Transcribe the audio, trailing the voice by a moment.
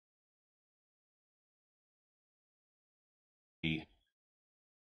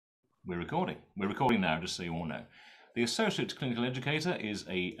We're recording. We're recording now, just so you all know. The Associate Clinical Educator is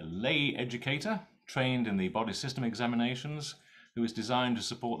a lay educator trained in the body system examinations who is designed to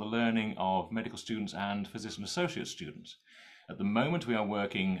support the learning of medical students and physician associate students. At the moment, we are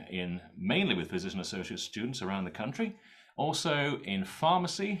working mainly with physician associate students around the country, also in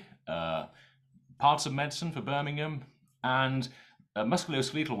pharmacy, parts of medicine for Birmingham, and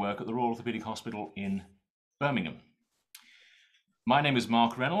musculoskeletal work at the Royal Orthopaedic Hospital in Birmingham. My name is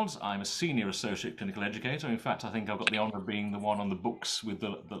Mark Reynolds. I'm a Senior Associate Clinical Educator. In fact, I think I've got the honour of being the one on the books with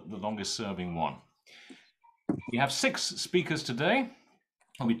the longest serving one. We have 6 speakers today.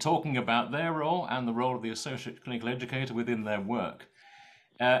 I'll be talking about their role and the role of the Associate Clinical Educator within their work.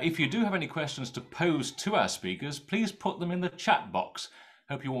 If you do have any questions to pose to our speakers, please put them in the chat box.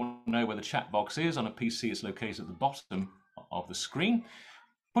 Hope you all know where the chat box is. On a PC, it's located at the bottom of the screen.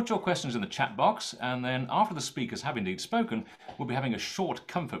 Put your questions in the chat box, and then after the speakers have indeed spoken, we'll be having a short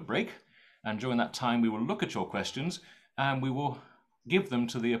comfort break. And during that time, we will look at your questions and we will give them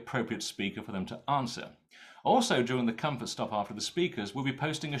to the appropriate speaker for them to answer. Also, during the comfort stop after the speakers, we'll be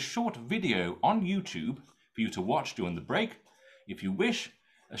posting a short video on YouTube for you to watch during the break, if you wish,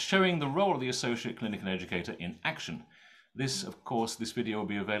 showing the role of the Associate Clinical Educator in action. This video will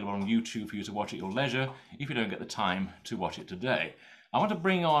be available on YouTube for you to watch at your leisure if you don't get the time to watch it today. I want to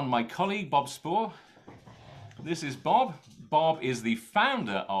bring on my colleague, Bob Spoor. This is Bob. Bob is the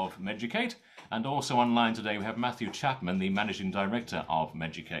founder of Meducate, and also online today we have Matthew Chapman, the Managing Director of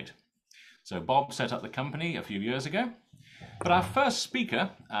Meducate. So Bob set up the company a few years ago. But our first speaker,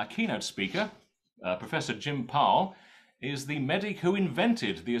 our keynote speaker, Professor Jim Powell, is the medic who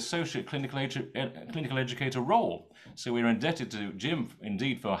invented the Associate Clinical Educator role. So we're indebted to Jim,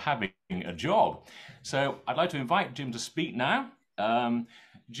 indeed, for having a job. So I'd like to invite Jim to speak now.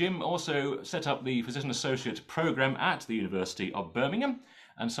 Jim also set up the Physician Associate program at the University of Birmingham.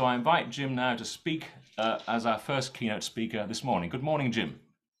 And so I invite Jim now to speak as our first keynote speaker this morning. Good morning, Jim.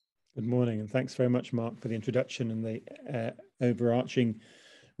 Good morning, and thanks very much, Mark, for the introduction and the overarching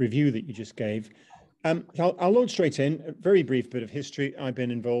review that you just gave. I'll launch straight in. A very brief bit of history. I've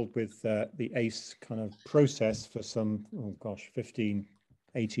been involved with the ACE kind of process for some, 15,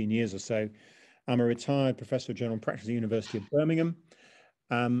 18 years or so. I'm a retired professor of general practice at the University of Birmingham,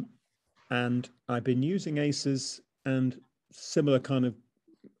 and I've been using ACEs and similar kind of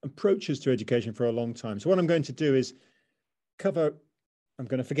approaches to education for a long time. So what I'm going to do is I'm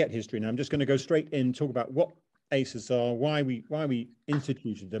going to forget history now. I'm just going to go straight in, talk about what ACEs are, why we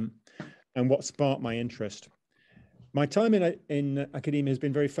instituted them, and what sparked my interest. My time in academia has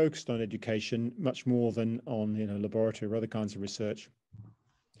been very focused on education, much more than on laboratory or other kinds of research.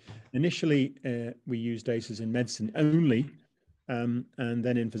 Initially, we used ACEs in medicine only, and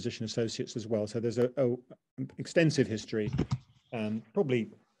then in physician associates as well. So there's an extensive history,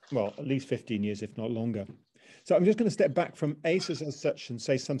 probably, at least 15 years, if not longer. So I'm just going to step back from ACEs as such and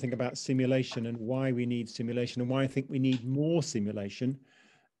say something about simulation and why we need simulation and why I think we need more simulation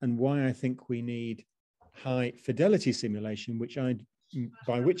and why I think we need high fidelity simulation,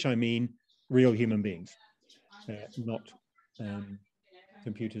 by which I mean real human beings, not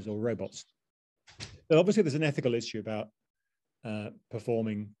computers or robots. But obviously there's an ethical issue about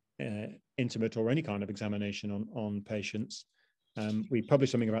performing intimate or any kind of examination on patients. We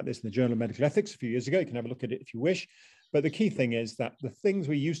published something about this in the Journal of Medical Ethics a few years ago. You can have a look at it if you wish. But the key thing is that the things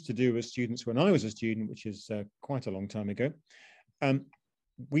we used to do as students when I was a student, which is quite a long time ago,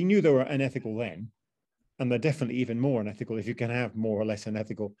 we knew they were unethical then, and they're definitely even more unethical if you can have more or less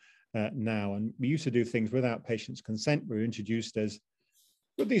unethical now. And we used to do things without patient's consent. We were introduced as,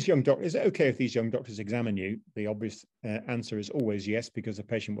 with these young doctors, is it okay if these young doctors examine you? The obvious answer is always yes, because the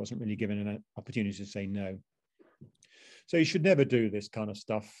patient wasn't really given an opportunity to say no. So you should never do this kind of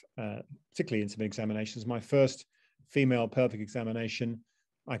stuff, particularly in some examinations. My first female pelvic examination,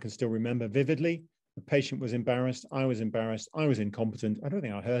 I can still remember vividly. The patient was embarrassed, I was incompetent. I don't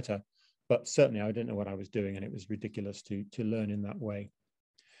think I hurt her, but certainly I didn't know what I was doing, and it was ridiculous to learn in that way.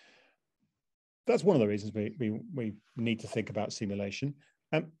 That's one of the reasons we need to think about simulation.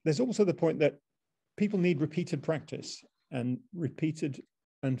 There's also the point that people need repeated practice and repeated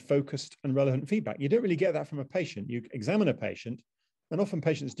and focused and relevant feedback. You don't really get that from a patient. You examine a patient, and often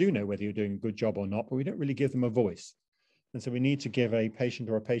patients do know whether you're doing a good job or not, but we don't really give them a voice. And so we need to give a patient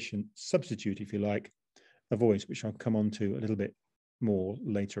or a patient substitute, if you like, a voice, which I'll come on to a little bit more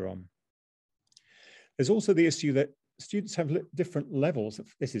later on. There's also the issue that students have different levels of,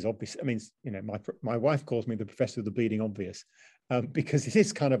 this is obvious. I mean, my wife calls me the professor of the bleeding obvious, because it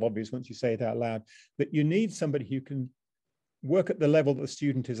is kind of obvious once you say it out loud, that you need somebody who can work at the level that the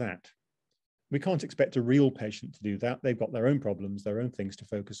student is at. we can't expect a real patient to do that. They've got their own problems, their own things to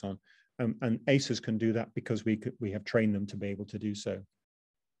focus on. And ACEs can do that because we have trained them to be able to do so.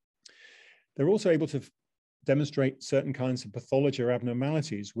 They're also able to demonstrate certain kinds of pathology or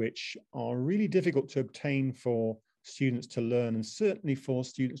abnormalities, which are really difficult to obtain for students to learn, and certainly for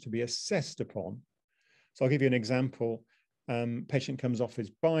students to be assessed upon. So I'll give you an example. Patient comes off his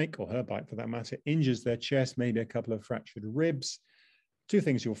bike, or her bike for that matter, injures their chest, maybe a couple of fractured ribs. Two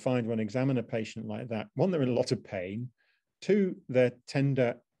things you'll find when examine a patient like that. One, they're in a lot of pain. Two, they're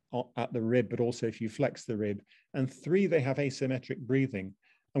tender at the rib, but also if you flex the rib. And three, they have asymmetric breathing.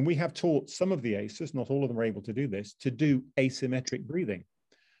 And we have taught some of the ACEs, not all of them are able to do this, to do asymmetric breathing.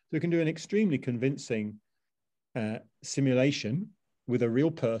 So we can do an extremely convincing simulation with a real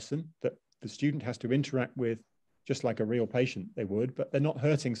person that the student has to interact with just like a real patient they would, but they're not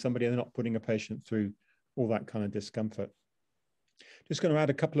hurting somebody, they're not putting a patient through all that kind of discomfort. Just going to add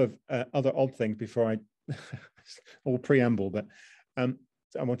a couple of other odd things before I, all preamble, but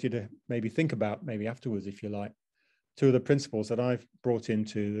I want you to maybe think about, maybe afterwards, if you like, two of the principles that I've brought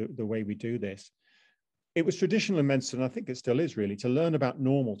into the way we do this. It was traditional in medicine, I think it still is really, to learn about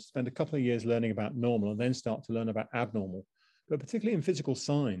normal, to spend a couple of years learning about normal and then start to learn about abnormal. But particularly in physical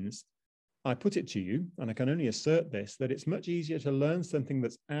science, I put it to you, and I can only assert this, that it's much easier to learn something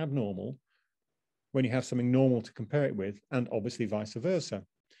that's abnormal when you have something normal to compare it with, and obviously vice versa.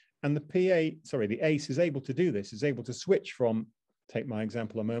 And the ACE is able to do this, is able to switch from, take my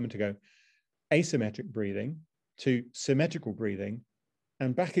example a moment ago, asymmetric breathing to symmetrical breathing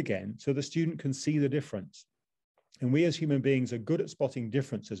and back again, so the student can see the difference. And we as human beings are good at spotting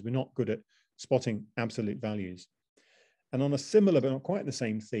differences. We're not good at spotting absolute values. And on a similar, but not quite the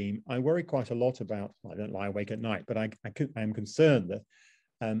same theme, I worry quite a lot about, well, I don't lie awake at night, but I am concerned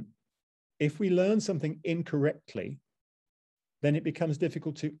that if we learn something incorrectly, then it becomes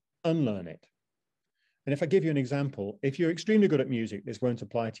difficult to unlearn it. And if I give you an example, if you're extremely good at music, this won't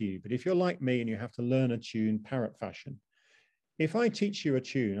apply to you, but if you're like me and you have to learn a tune parrot fashion, if I teach you a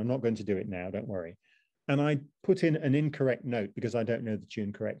tune, I'm not going to do it now, don't worry, and I put in an incorrect note because I don't know the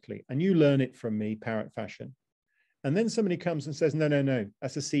tune correctly, and you learn it from me parrot fashion, and then somebody comes and says, no,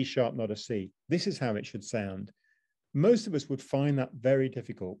 that's a C sharp, not a C. This is how it should sound. Most of us would find that very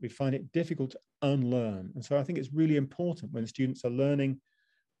difficult. We find it difficult to unlearn. And so I think it's really important when students are learning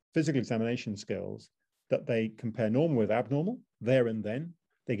physical examination skills that they compare normal with abnormal there and then.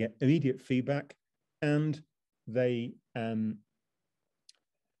 They get immediate feedback, and they are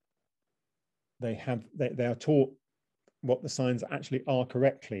taught what the signs actually are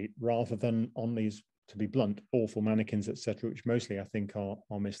correctly, rather than on these, to be blunt, awful mannequins, etc., which mostly I think are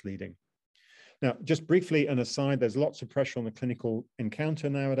misleading. Now, just briefly, an aside, there's lots of pressure on the clinical encounter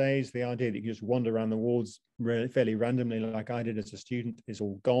nowadays. The idea that you just wander around the wards fairly randomly, like I did as a student, is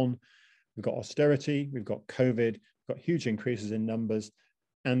all gone. We've got austerity, we've got COVID, we've got huge increases in numbers,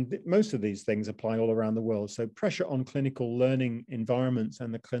 and most of these things apply all around the world. So pressure on clinical learning environments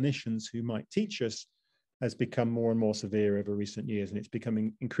and the clinicians who might teach us has become more and more severe over recent years, and it's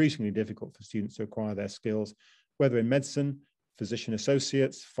becoming increasingly difficult for students to acquire their skills, whether in medicine, physician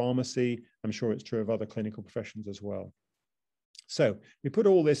associates, pharmacy. I'm sure it's true of other clinical professions as well. So we put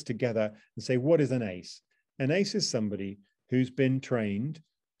all this together and say, what is an ACE? An ACE is somebody who's been trained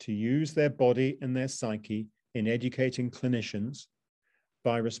to use their body and their psyche in educating clinicians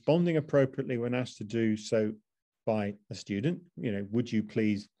by responding appropriately when asked to do so by a student. Would you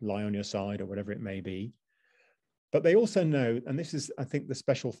please lie on your side, or whatever it may be. But they also know, and this is, I think, the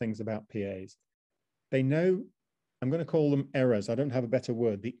special things about PAs, they know, I'm going to call them errors, I don't have a better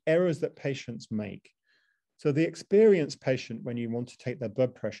word, the errors that patients make. So the experienced patient, when you want to take their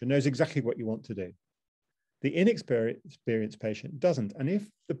blood pressure, knows exactly what you want to do. The inexperienced patient doesn't. And if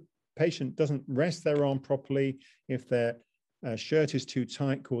the patient doesn't rest their arm properly, if their shirt is too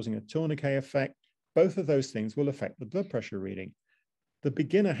tight, causing a tourniquet effect, both of those things will affect the blood pressure reading. The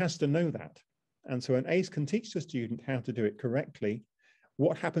beginner has to know that. And so an ACE can teach the student how to do it correctly.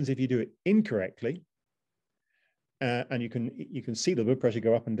 What happens if you do it incorrectly? And you can see the blood pressure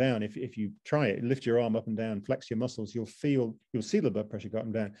go up and down. If you try it, lift your arm up and down, flex your muscles, you'll see the blood pressure go up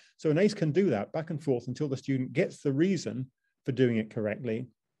and down. So an ACE can do that back and forth until the student gets the reason for doing it correctly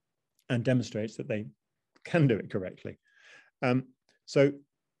and demonstrates that they can do it correctly. So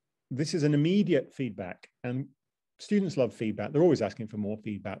this is an immediate feedback, and students love feedback. They're always asking for more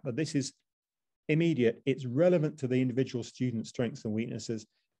feedback, but this is immediate. It's relevant to the individual student's strengths and weaknesses,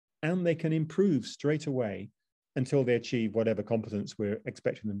 and they can improve straight away until they achieve whatever competence we're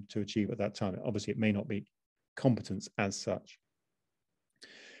expecting them to achieve at that time. Obviously, it may not be competence as such.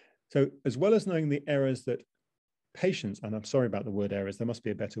 So as well as knowing the errors that patients, and I'm sorry about the word errors, there must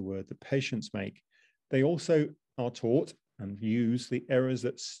be a better word, that patients make, they also are taught and use the errors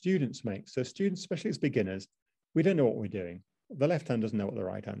that students make. So students, especially as beginners, we don't know what we're doing. The left hand doesn't know what the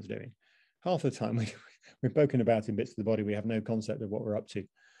right hand's doing. Half the time we're poking about in bits of the body, we have no concept of what we're up to,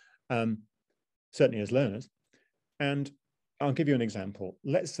 certainly as learners. And I'll give you an example.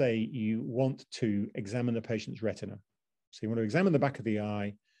 Let's say you want to examine the patient's retina. So you want to examine the back of the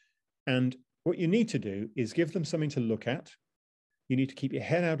eye, and what you need to do is give them something to look at. You need to keep your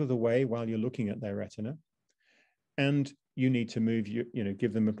head out of the way while you're looking at their retina, and you need to move,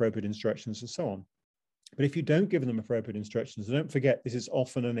 give them appropriate instructions and so on. But if you don't give them appropriate instructions, don't forget, this is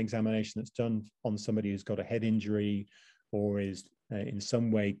often an examination that's done on somebody who's got a head injury or is in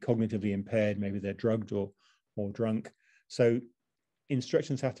some way cognitively impaired. Maybe they're drugged or drunk. So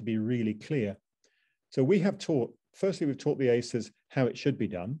instructions have to be really clear. So we have taught, firstly, we've taught the ACEs how it should be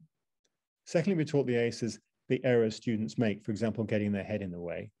done. Secondly, we taught the ACEs the errors students make, for example, getting their head in the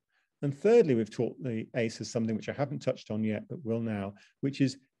way. And thirdly, we've taught the ACEs something which I haven't touched on yet, but will now, which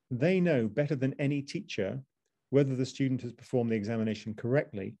is they know better than any teacher whether the student has performed the examination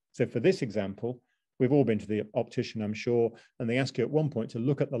correctly. So for this example, we've all been to the optician, I'm sure, and they ask you at one point to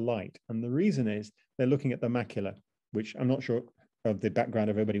look at the light. And the reason is they're looking at the macula, which I'm not sure of the background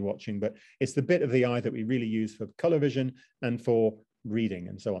of everybody watching, but it's the bit of the eye that we really use for color vision and for reading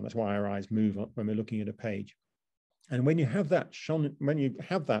and so on. That's why our eyes move when we're looking at a page. And when you have that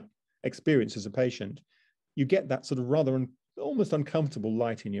experience as a patient, you get that sort of rather almost uncomfortable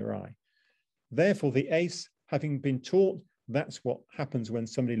light in your eye. Therefore, the ACE, having been taught that's what happens when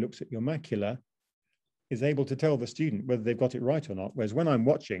somebody looks at your macula, is able to tell the student whether they've got it right or not. Whereas when I'm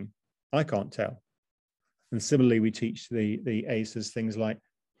watching, I can't tell. And similarly, we teach the ACEs things like,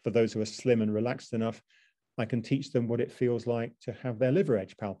 for those who are slim and relaxed enough, I can teach them what it feels like to have their liver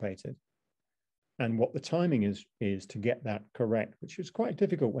edge palpated and what the timing is to get that correct, which is quite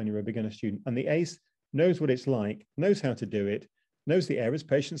difficult when you're a beginner student. And the ACE knows what it's like, knows how to do it, knows the errors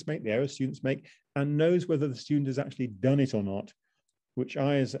patients make, the errors students make, and knows whether the student has actually done it or not, which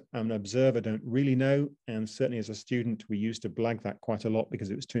I, as an observer, don't really know. And certainly as a student, we used to blag that quite a lot because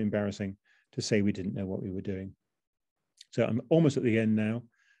it was too embarrassing to say we didn't know what we were doing. So I'm almost at the end now.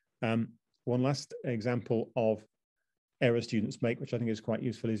 One last example of error students make, which I think is quite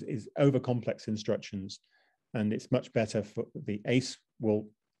useful, is over complex instructions. And it's much better for the ACE will,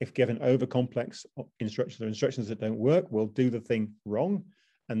 if given over complex instructions or instructions that don't work, will do the thing wrong,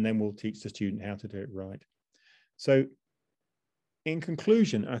 and then we'll teach the student how to do it right. So in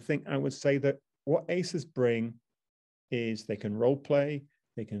conclusion, I think I would say that what ACEs bring is they can role play,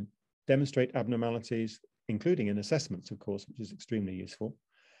 they can demonstrate abnormalities, including in assessments, of course, which is extremely useful.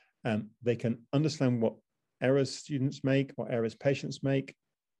 They can understand what errors students make, what errors patients make,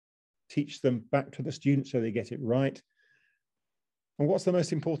 teach them back to the student so they get it right. And what's the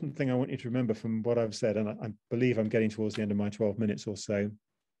most important thing I want you to remember from what I've said, and I believe I'm getting towards the end of my 12 minutes or so,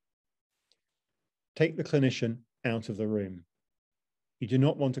 take the clinician out of the room. You do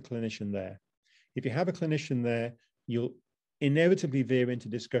not want a clinician there. If you have a clinician there, you'll inevitably veer into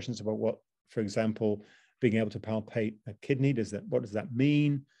discussions about what, for example, being able to palpate a kidney, what does that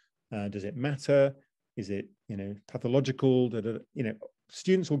mean? Does it matter? Is it, pathological?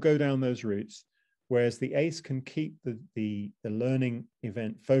 Students will go down those routes, whereas the ACE can keep the learning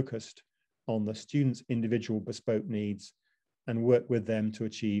event focused on the student's individual bespoke needs and work with them to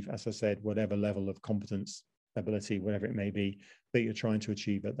achieve, as I said, whatever level of competence, ability, whatever it may be, that you're trying to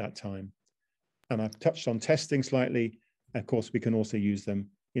achieve at that time. And I've touched on testing slightly. Of course, we can also use them.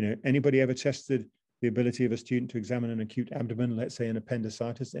 Anybody ever tested the ability of a student to examine an acute abdomen, let's say an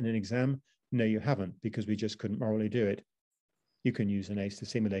appendicitis, in an exam? No, you haven't, because we just couldn't morally do it. You can use an ACE to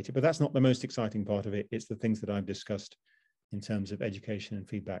simulate it, but that's not the most exciting part of it. It's the things that I've discussed in terms of education and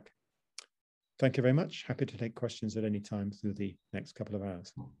feedback. Thank you very much. Happy to take questions at any time through the next couple of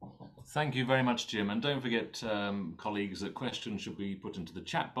hours. Thank you very much, Jim. And don't forget, colleagues, that questions should be put into the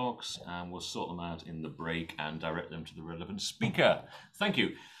chat box and we'll sort them out in the break and direct them to the relevant speaker. Thank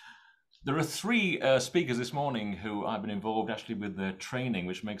you. There are three speakers this morning who I've been involved actually with their training,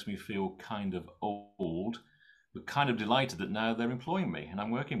 which makes me feel kind of old, but kind of delighted that now they're employing me and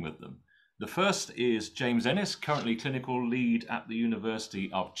I'm working with them. The first is James Ennis, currently clinical lead at the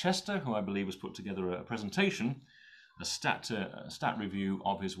University of Chester, who I believe has put together a presentation, a stat review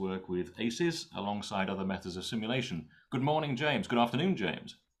of his work with ACEs alongside other methods of simulation. Good morning, James. Good afternoon,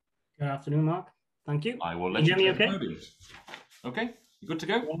 James. Good afternoon, Mark. Thank you. I will let you take the podium. Okay, you good to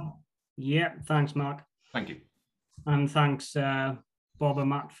go? Yeah, thanks, Mark. Thank you. And thanks, Bob and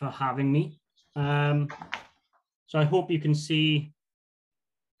Matt, for having me. So I hope you can see.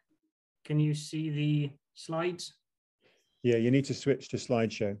 Can you see the slides? Yeah, you need to switch to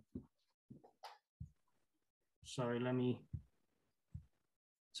slideshow. Sorry,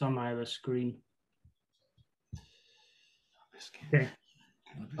 it's on my other screen. Okay,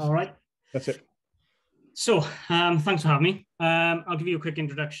 all right. That's it. So thanks for having me. I'll give you a quick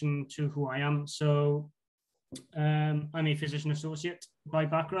introduction to who I am. So I'm a physician associate by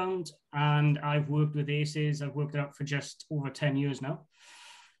background, and I've worked with ACEs. I've worked it out for just over 10 years now.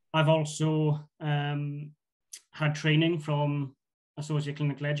 I've also had training from associate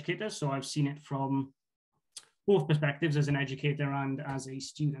clinical educators, so I've seen it from both perspectives, as an educator and as a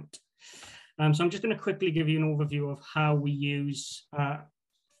student. So I'm just going to quickly give you an overview of how we use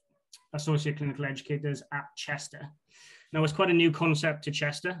associate clinical educators at Chester. Now, it's quite a new concept to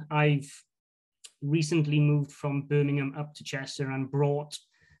Chester. I've recently moved from Birmingham up to Chester and brought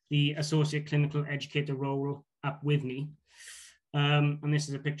the associate clinical educator role up with me. And this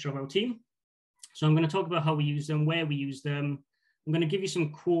is a picture of our team. So I'm going to talk about how we use them, where we use them. I'm going to give you some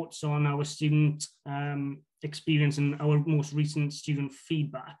quotes on our student experience and our most recent student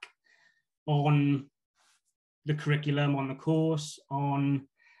feedback on the curriculum, on the course, on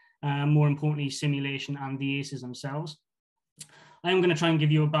more importantly, simulation and the ACEs themselves. I am going to try and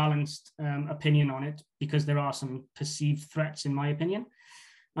give you a balanced opinion on it, because there are some perceived threats, in my opinion,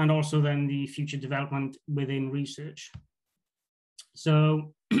 and also then the future development within research.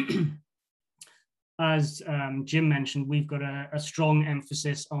 So as Jim mentioned, we've got a strong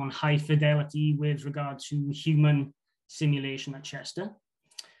emphasis on high fidelity with regard to human simulation at Chester.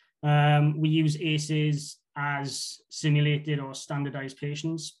 We use ACEs as simulated or standardized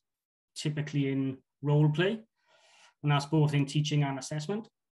patients, typically in role play, and that's both in teaching and assessment.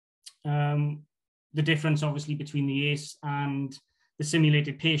 The difference obviously between the ACE and the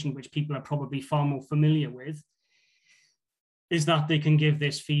simulated patient, which people are probably far more familiar with, is that they can give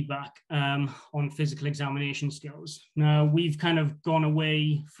this feedback on physical examination skills. Now, we've kind of gone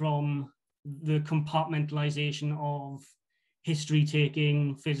away from the compartmentalization of history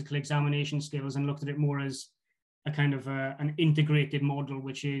taking, physical examination skills, and looked at it more as a kind of an integrated model,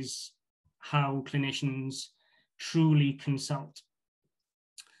 which is how clinicians truly consult.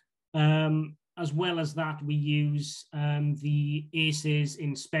 As well as that, we use the ACEs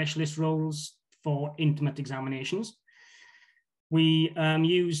in specialist roles for intimate examinations. We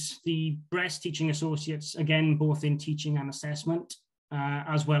use the breast teaching associates, again, both in teaching and assessment,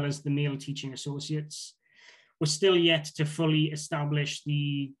 as well as the male teaching associates. We're still yet to fully establish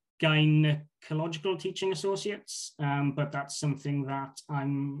the gynecological teaching associates, but that's something that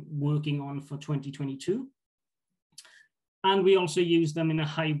I'm working on for 2022. And we also use them in a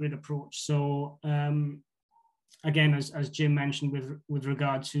hybrid approach. So again, as Jim mentioned, with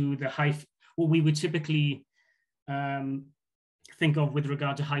regard to the what we would typically think of with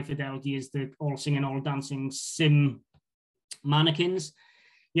regard to high fidelity is the all singing, all dancing sim mannequins.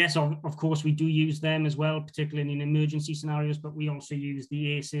 Yes, of course, we do use them as well, particularly in emergency scenarios, but we also use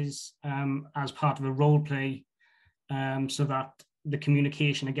the ACEs as part of a role play so that the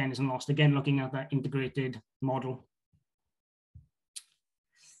communication, again, isn't lost. Again, looking at that integrated model.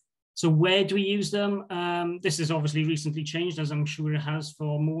 So where do we use them? This has obviously recently changed, as I'm sure it has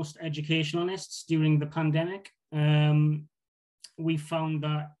for most educationalists during the pandemic. We found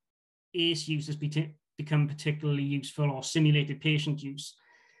that ACE use has become particularly useful, or simulated patient use,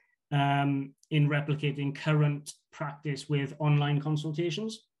 in replicating current practice with online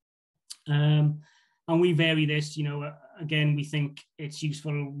consultations. And we vary this, again, we think it's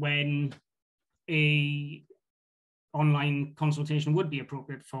useful when a online consultation would be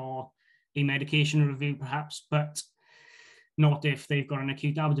appropriate for a medication review perhaps, but not if they've got an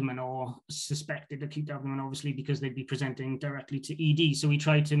acute abdomen or suspected acute abdomen, obviously, because they'd be presenting directly to ED. So we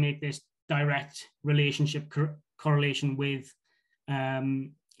try to make this direct relationship correlation with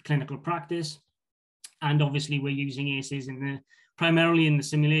clinical practice. And obviously we're using ACEs primarily in the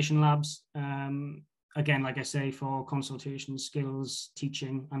simulation labs, again, like I say, for consultation skills,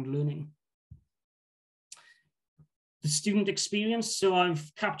 teaching and learning. The student experience. So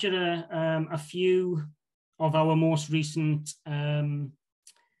I've captured a few of our most recent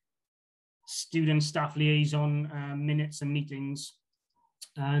student staff liaison minutes and meetings.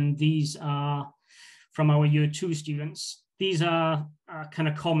 And these are from our year 2 students. These are kind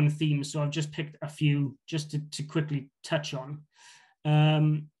of common themes. So I've just picked a few just to quickly touch on.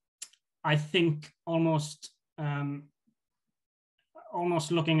 I think almost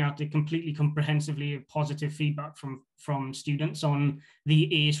looking at it completely comprehensively, positive feedback from students on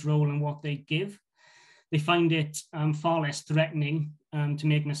the ACE role and what they give. They find it far less threatening to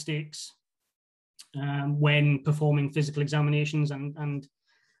make mistakes when performing physical examinations and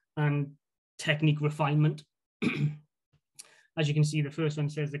technique refinement. As you can see, the first one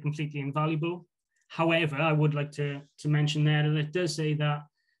says they're completely invaluable. However, I would like to mention there that it does say that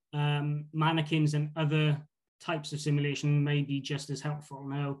mannequins and other types of simulation may be just as helpful.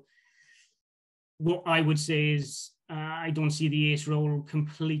 Now, what I would say is I don't see the ACE role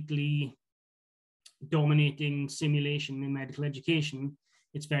completely dominating simulation in medical education.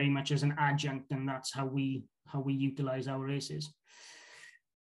 It's very much as an adjunct, and that's how we utilize our ACEs.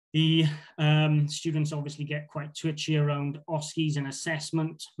 The students obviously get quite twitchy around OSCEs and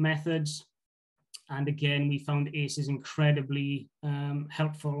assessment methods. And again, we found ACEs incredibly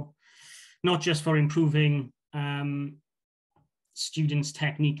helpful, not just for improving students'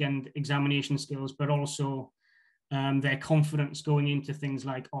 technique and examination skills, but also their confidence going into things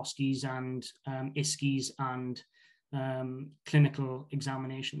like OSCEs and ISCEs and clinical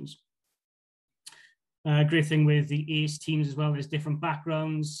examinations. Great thing with the ACE teams as well, there's different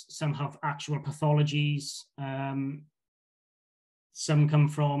backgrounds. Some have actual pathologies. Some come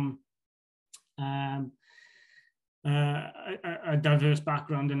from a diverse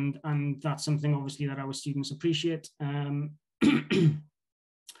background, and that's something obviously that our students appreciate.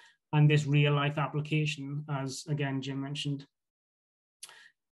 And this real life application, as again Jim mentioned.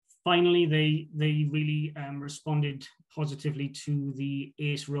 Finally, they really responded positively to the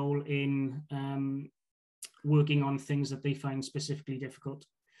ACE role in working on things that they find specifically difficult.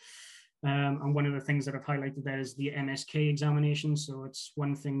 And one of the things that I've highlighted there is the MSK examination. So it's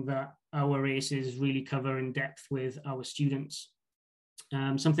one thing that our ACEs really cover in depth with our students.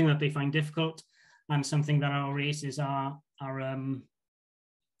 Something that they find difficult, and something that our ACEs are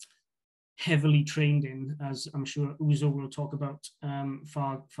heavily trained in, as I'm sure Uzo will talk about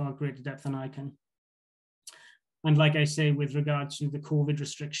far greater depth than I can. And like I say, with regard to the COVID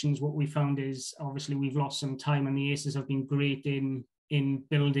restrictions, what we found is obviously we've lost some time, and the ACEs have been great in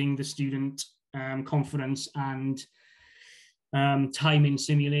building the student confidence and time in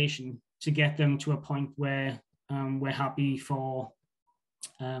simulation to get them to a point where we're happy for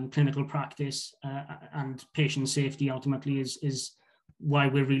clinical practice and patient safety ultimately is why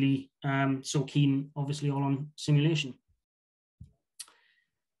we're really so keen, obviously, all on simulation.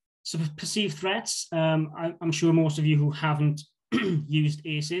 So perceived threats, I'm sure most of you who haven't used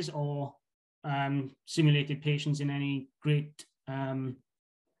ACEs or simulated patients in any great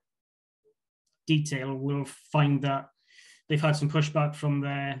detail will find that they've had some pushback from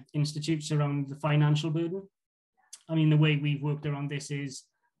their institutes around the financial burden. I mean, the way we've worked around this is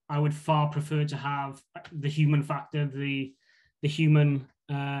I would far prefer to have the human factor, the human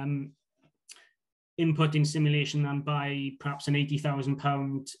input in simulation than buy perhaps an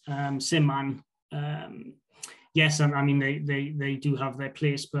 £80,000 sim man. Yes, I mean, they do have their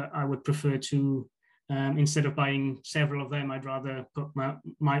place, but I would prefer to, instead of buying several of them, I'd rather put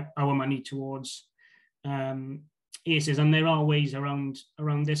our money towards ACEs. And there are ways around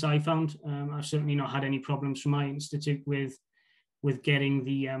this, I found. I've certainly not had any problems from my institute with getting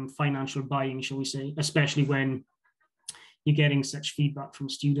the financial buying, shall we say, especially when you're getting such feedback from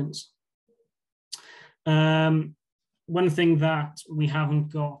students. One thing that we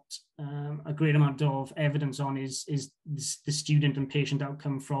haven't got a great amount of evidence on is the student and patient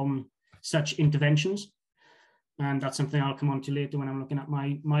outcome from such interventions. And that's something I'll come on to later when I'm looking at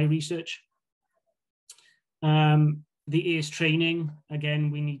my research. The ACE training,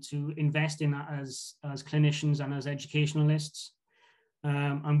 again, we need to invest in that as clinicians and as educationalists.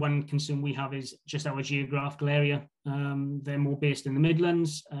 And one concern we have is just our geographical area. They're more based in the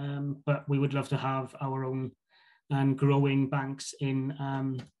Midlands, but we would love to have our own and growing banks in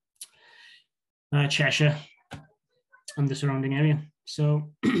Cheshire and the surrounding area.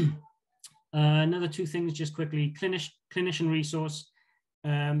 So another two things just quickly, clinician resource.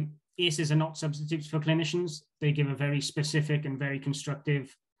 ACEs are not substitutes for clinicians. They give a very specific and very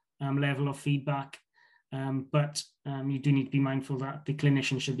constructive level of feedback. But you do need to be mindful that the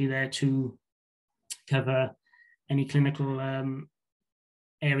clinician should be there to cover any clinical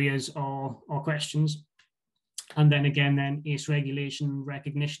areas or questions. And then again, ACE regulation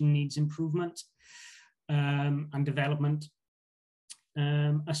recognition needs improvement and development,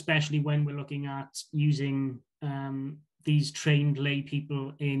 especially when we're looking at using these trained lay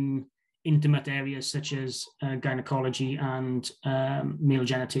people in intimate areas such as gynecology and male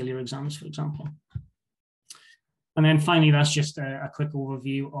genitalia exams, for example. And then finally, that's just a quick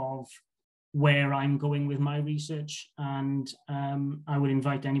overview of where I'm going with my research. And I would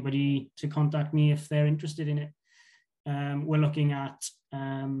invite anybody to contact me if they're interested in it. We're looking at,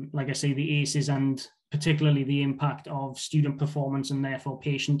 like I say, the ACEs and particularly the impact of student performance and therefore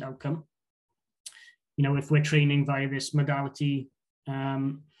patient outcome. You know, if we're training via this modality,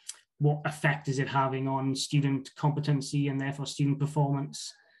 what effect is it having on student competency and therefore student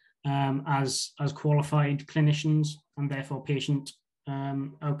performance as qualified clinicians, and therefore patient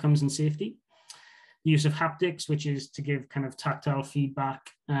outcomes and safety. The use of haptics, which is to give kind of tactile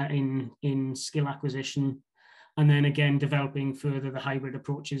feedback in skill acquisition. And then again, developing further the hybrid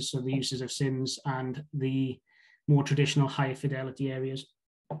approaches, so the uses of SIMS and the more traditional higher fidelity areas.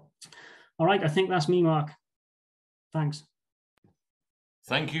 All right, I think that's me, Mark. Thanks.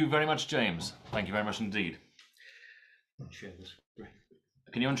 Thank you very much, James. Thank you very much indeed.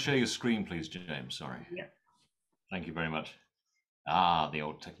 Can you unshare your screen, please, James? Sorry. Yeah. Thank you very much. Ah, the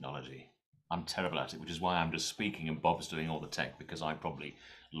old technology. I'm terrible at it, which is why I'm just speaking and Bob's doing all the tech, because I probably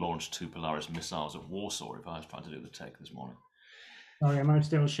launched 2 Polaris missiles at Warsaw if I was trying to do the tech this morning. Sorry, am I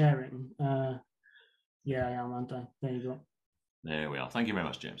still sharing? Yeah, I am, aren't I? There you go. There we are. Thank you very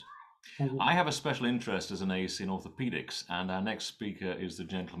much, James. Thank you. I have a special interest as an AC in orthopedics, and our next speaker is the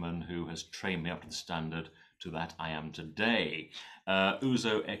gentleman who has trained me up to the standard to that I am today.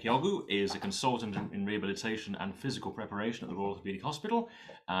 Uzo Ekyogu is a consultant in rehabilitation and physical preparation at the Royal Orthopaedic Hospital,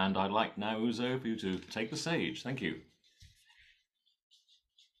 and I'd like now, Uzo, for you to take the stage. Thank you.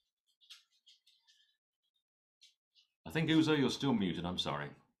 I think, Uzo, you're still muted. I'm sorry.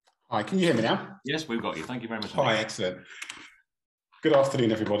 Hi, can you hear me now? Yes, we've got you. Thank you very much. Hi, excellent. Good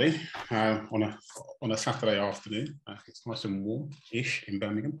afternoon, everybody. On a Saturday afternoon, it's nice and warm-ish in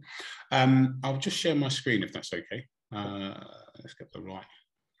Birmingham. I'll just share my screen if that's okay. Let's get the right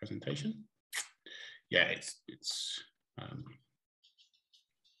presentation. Yeah, it's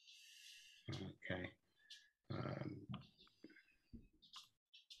okay.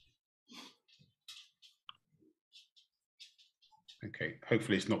 Okay,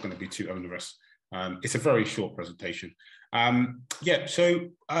 hopefully it's not going to be too onerous. It's a very short presentation. Yeah, so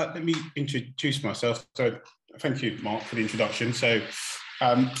let me introduce myself. So thank you, Mark, for the introduction. So,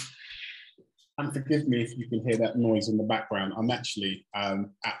 and forgive me if you can hear that noise in the background. I'm actually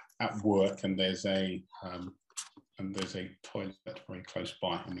at work, and there's a toilet very close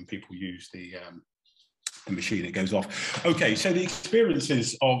by, and when people use the machine, it goes off. Okay, so the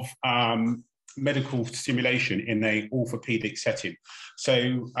experiences of medical stimulation in a orthopedic setting.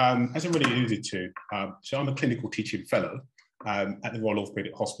 So as I already alluded to, so I'm a clinical teaching fellow at the Royal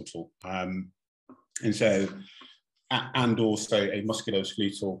Orthopaedic Hospital, and also a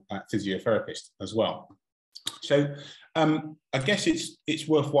musculoskeletal physiotherapist as well. So I guess it's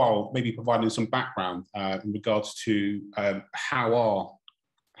worthwhile maybe providing some background in regards to how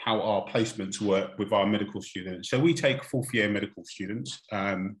our placements work with our medical students. So we take 4th year medical students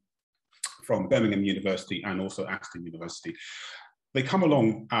from Birmingham University and also Aston University. They come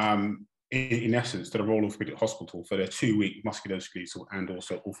along, in essence, to the Royal Orthopaedic Hospital for their 2-week musculoskeletal and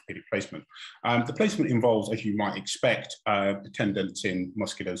also orthopedic placement. The placement involves, as you might expect, attendance in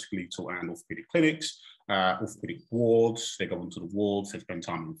musculoskeletal and orthopedic clinics, orthopedic wards. They go onto the wards, they spend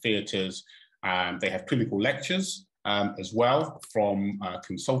time in theatres. They have clinical lectures as well from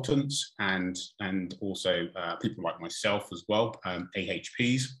consultants and also people like myself as well,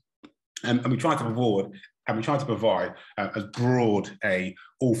 AHPs. And we try to provide as broad a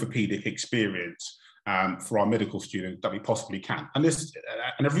orthopedic experience for our medical students that we possibly can. And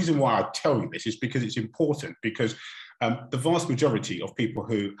the reason why I tell you this is because it's important, because the vast majority of people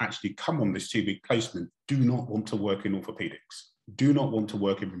who actually come on this 2-week placement do not want to work in orthopedics, do not want to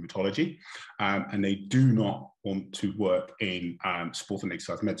work in rheumatology, and they do not want to work in sport and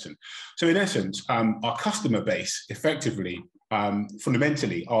exercise medicine. So in essence, our customer base effectively,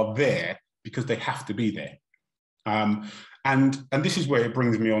 fundamentally, are there because they have to be there. And this is where it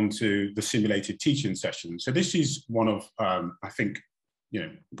brings me on to the simulated teaching session. So this is one of, I think,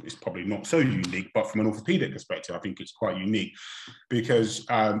 it's probably not so unique, but from an orthopedic perspective, I think it's quite unique, because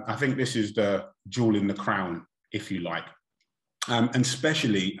I think this is the jewel in the crown, if you like. And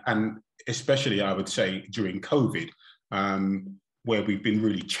especially, I would say, during COVID, where we've been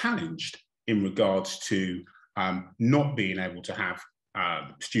really challenged in regards to not being able to have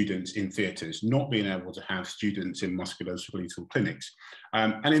students in theatres, not being able to have students in musculoskeletal clinics.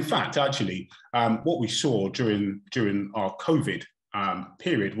 And in fact, actually, what we saw during our COVID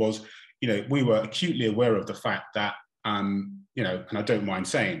period was, we were acutely aware of the fact that, and I don't mind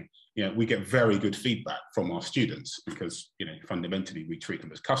saying, we get very good feedback from our students because, fundamentally we treat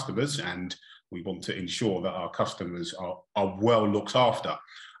them as customers and we want to ensure that our customers are well looked after.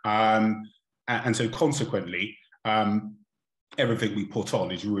 And so consequently, everything we put on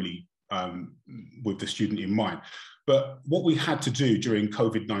is really with the student in mind. But what we had to do during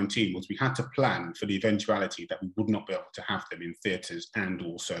COVID-19 was we had to plan for the eventuality that we would not be able to have them in theatres and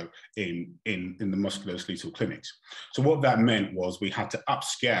also in the musculoskeletal clinics. So what that meant was we had to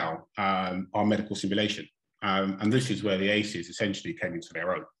upscale our medical simulation. And this is where the ACEs essentially came into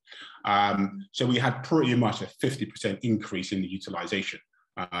their own. So we had pretty much a 50% increase in the utilisation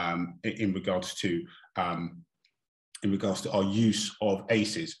in regards to our use of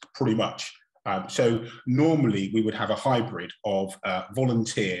ACEs, pretty much. So normally we would have a hybrid of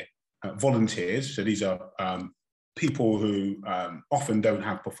volunteers. So these are people who often don't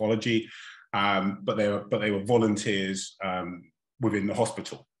have pathology, but they were volunteers within the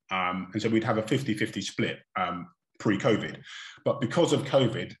hospital. And so we'd have a 50-50 split pre-COVID. But because of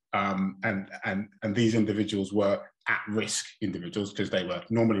COVID, and these individuals were at-risk individuals because they were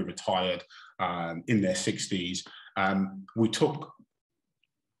normally retired in their 60s, we took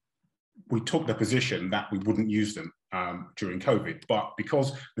the position that we wouldn't use them during COVID. But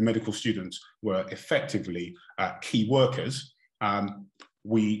because the medical students were effectively key workers,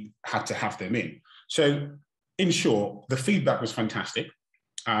 we had to have them in. So in short, the feedback was fantastic.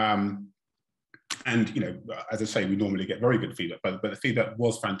 And, you know, as I say, we normally get very good feedback, but the feedback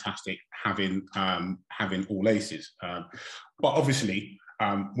was fantastic having all ACEs. But obviously,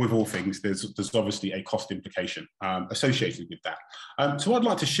 with all things, there's obviously a cost implication associated with that. So what I'd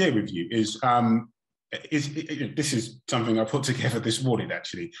like to share with you is this is something I put together this morning,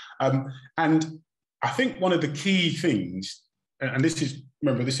 actually. And I think one of the key things, and this is,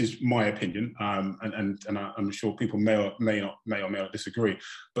 remember, this is my opinion, and I'm sure people may or may not disagree,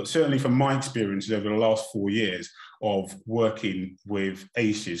 but certainly from my experiences over the last 4 years of working with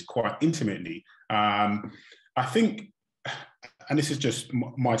ACEs quite intimately, I think, and this is just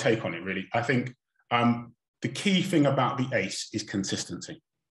my take on it really, I think the key thing about the ACE is consistency.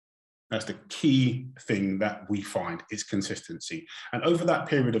 That's the key thing that we find, is consistency. And over that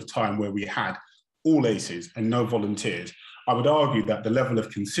period of time where we had all ACEs and no volunteers, I would argue that the level of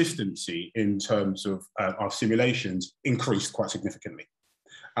consistency in terms of our simulations increased quite significantly.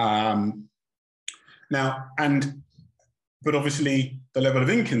 But obviously the level of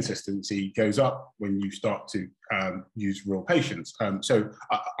inconsistency goes up when you start to use real patients. So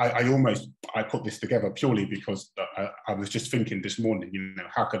I put this together purely because I was just thinking this morning, you know,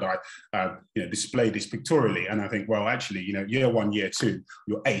 how could I, display this pictorially? And I think, well, actually, you know, year 1, year 2,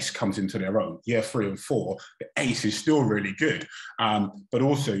 your ACE comes into their own. Year 3 and 4, the ACE is still really good, but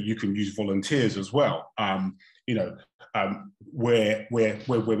also you can use volunteers as well. Where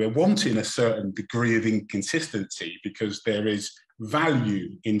we're wanting a certain degree of inconsistency because there is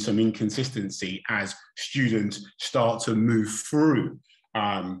value in some inconsistency as students start to move through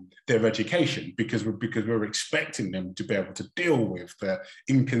their education, because we're expecting them to be able to deal with the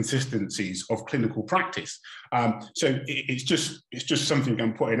inconsistencies of clinical practice. So it's just something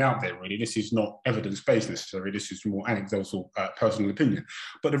I'm putting out there, really. This is not evidence-based necessarily. This is more anecdotal, personal opinion.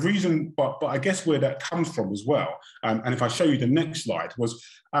 But the reason, but I guess where that comes from as well, and if I show you the next slide, was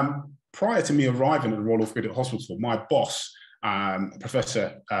prior to me arriving at the Royal Orthopaedic Hospital, my boss,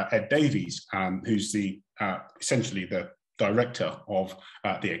 Professor Ed Davies, who's essentially the director of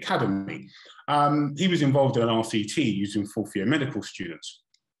the academy, he was involved in an RCT using fourth-year medical students.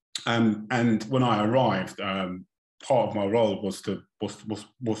 And when I arrived, part of my role was to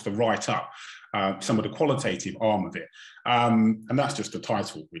write up some of the qualitative arm of it, and that's just the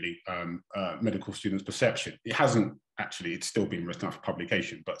title, really. Medical students' perception. It hasn't actually; it's still being written up for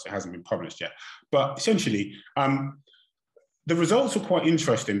publication, but it hasn't been published yet. But essentially, the results were quite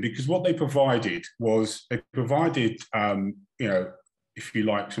interesting because what they provided was if you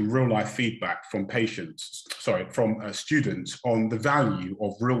like, some real life feedback from students on the value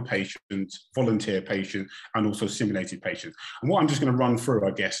of real patients, volunteer patients, and also simulated patients. And what I'm just going to run through,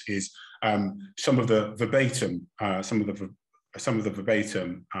 I guess, is some of the verbatim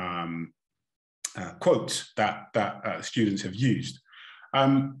quotes that students have used.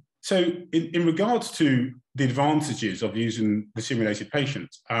 So in regards to the advantages of using the simulated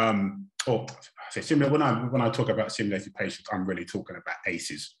patients, or I say similar, when I talk about simulated patients, I'm really talking about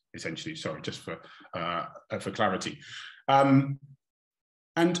ACEs, essentially, sorry, just for clarity. And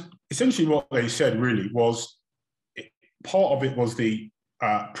essentially what they said really was, part of it was the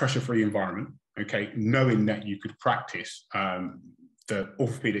pressure-free environment, okay, knowing that you could practice the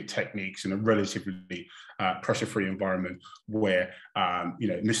orthopedic techniques in a relatively pressure-free environment where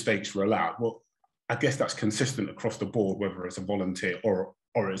mistakes were allowed. Well, I guess that's consistent across the board, whether it's a volunteer or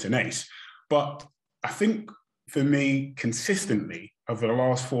it's an ACE. But I think for me, consistently over the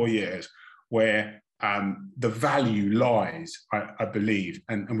last 4 years, where the value lies, I believe,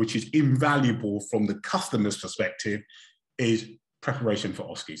 and which is invaluable from the customer's perspective, is preparation for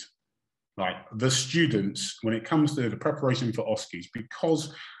OSCEs. Right, the students, when it comes to the preparation for OSCEs,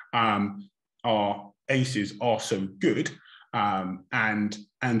 because our ACEs are so good, and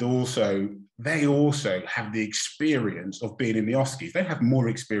also they also have the experience of being in the OSCEs. They have more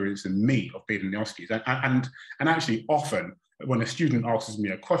experience than me of being in the OSCEs, and actually often when a student asks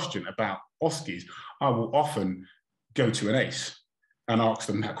me a question about OSCEs, I will often go to an ACE and ask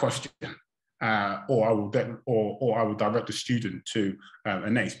them that question. Or I will direct the student to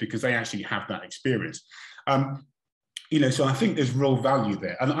an ACE, because they actually have that experience. So I think there's real value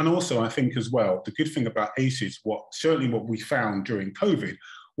there. And also I think as well, the good thing about ACEs, certainly what we found during COVID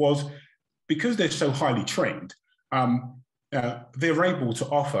was, because they're so highly trained, they're able to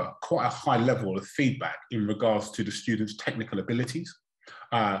offer quite a high level of feedback in regards to the students' technical abilities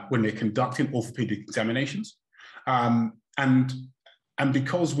when they're conducting orthopedic examinations. And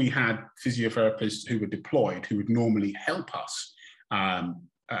because we had physiotherapists who were deployed, who would normally help us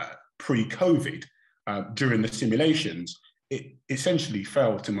pre-COVID during the simulations, it essentially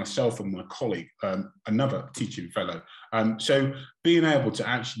fell to myself and my colleague, another teaching fellow. So being able to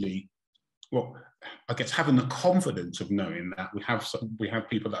actually, I guess having the confidence of knowing that we have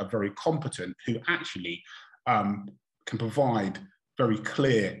people that are very competent, who actually can provide very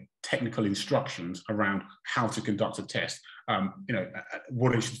clear technical instructions around how to conduct a test,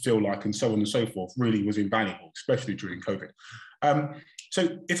 what it should feel like, and so on and so forth, really was invaluable, especially during COVID.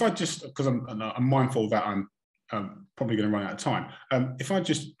 So if I just, because I'm mindful that I'm probably going to run out of time, if I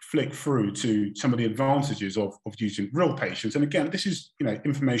just flick through to some of the advantages of using real patients, and again, this is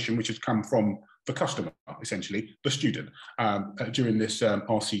information which has come from the customer, essentially, the student, during this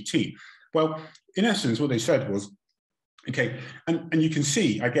RCT. Well, in essence, what they said was, okay, and you can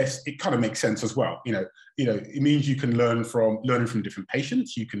see, I guess it kind of makes sense as well. It means you can learning from different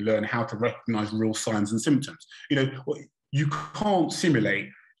patients. You can learn how to recognize real signs and symptoms. You can't simulate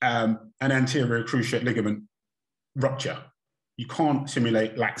an anterior cruciate ligament rupture. You can't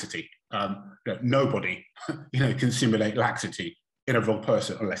simulate laxity. Nobody, can simulate laxity in a real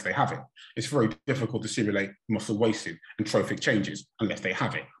person unless they have it. It's very difficult to simulate muscle wasting and trophic changes unless they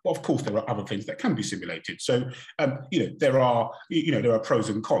have it. But of course, there are other things that can be simulated. So, there are pros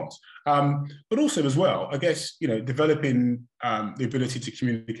and cons. But also as well, I guess, developing the ability to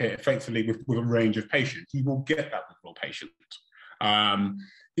communicate effectively with a range of patients. You will get that with real patients.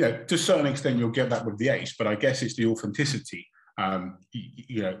 To a certain extent, you'll get that with the ACE, but I guess it's the authenticity,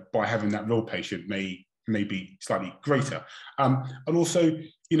 by having that real patient may be slightly greater. And also,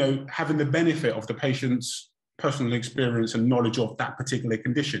 having the benefit of the patient's personal experience and knowledge of that particular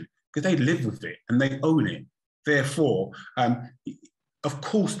condition, because they live with it and they own it. Therefore, of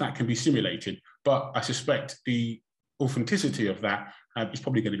course, that can be simulated, but I suspect the authenticity of that is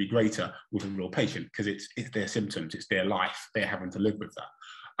probably going to be greater with a real patient, because it's their symptoms, it's their life, they're having to live with that.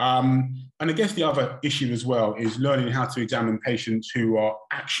 And I guess the other issue as well is learning how to examine patients who are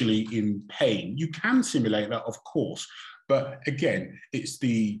actually in pain. You can simulate that, of course, but again, it's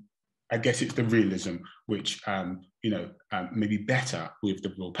the realism which may be better with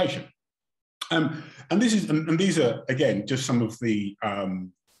the real patient. And these are again just some of the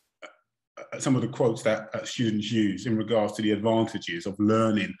quotes that students use in regards to the advantages of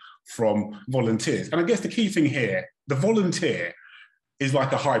learning from volunteers. And I guess the key thing here, the volunteer is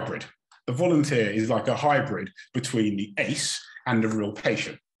like a hybrid. The volunteer is like a hybrid between the ACE and the real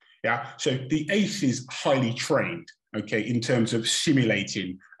patient. Yeah. So the ACE is highly trained, okay, in terms of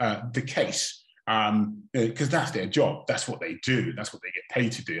simulating the case, because that's their job. That's what they do. That's what they get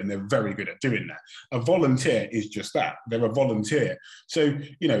paid to do, and they're very good at doing that. A volunteer is just that. They're a volunteer. So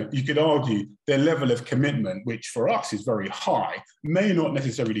you could argue their level of commitment, which for us is very high, may not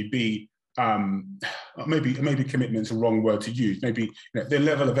necessarily be. Maybe commitment's a wrong word to use. Maybe their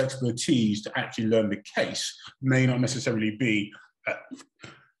level of expertise to actually learn the case may not necessarily be.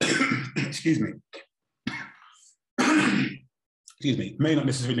 Excuse me. May not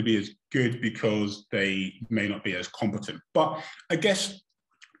necessarily be as good, because they may not be as competent. But I guess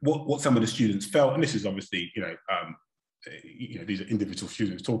what some of the students felt, and this is obviously these are individual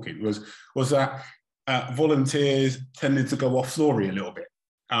students talking, was that volunteers tended to go off story a little bit.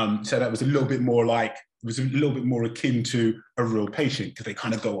 So that was a little bit more akin to a real patient, because they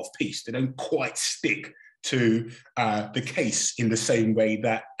kind of go off piece. They don't quite stick to the case in the same way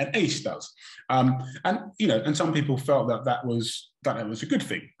that an ACE does. And some people felt that was a good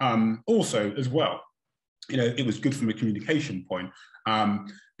thing. Also, as well, it was good from a communication point,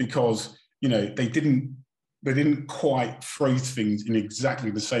 because they didn't they didn't quite phrase things in exactly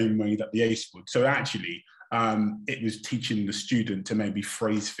the same way that the ACE would. So actually, it was teaching the student to maybe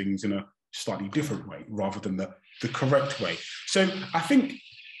phrase things in a slightly different way rather than the correct way. So I think,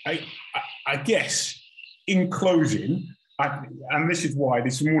 I guess, in closing, and this is why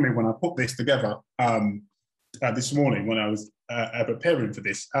this morning when I put this together, this morning when I was preparing for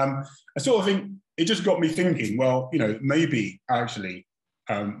this, I sort of think it just got me thinking, well, you know, maybe actually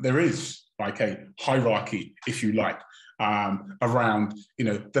there is like a hierarchy, if you like, around, you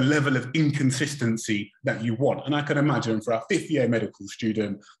know, the level of inconsistency that you want. And I can imagine for a fifth year medical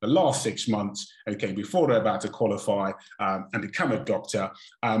student, the last 6 months, okay, before they're about to qualify and become a doctor,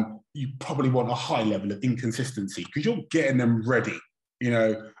 you probably want a high level of inconsistency because you're getting them ready, you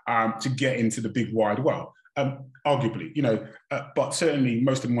know, to get into the big wide world. Arguably, you know, but certainly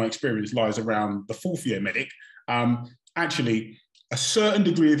most of my experience lies around the fourth year medic. Actually, a certain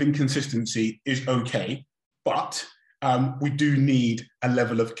degree of inconsistency is okay, but we do need a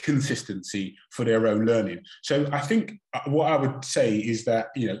level of consistency for their own learning. So I think what I would say is that,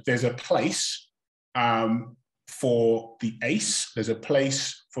 you know, there's a place for the ACE, there's a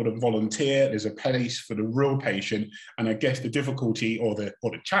place for the volunteer, there's a place for the real patient. And I guess the difficulty or the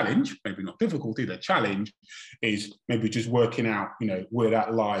challenge, maybe not difficulty, the challenge is maybe just working out, you know, where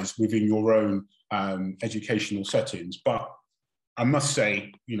that lies within your own educational settings. But I must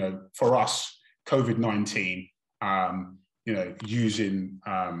say, you know, for us, COVID-19, you know, using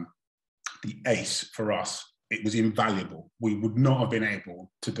the ACE for us, it was invaluable. We would not have been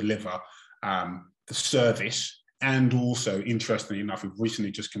able to deliver the service. And also, interestingly enough, we've recently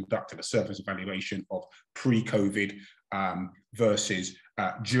just conducted a service evaluation of pre-COVID versus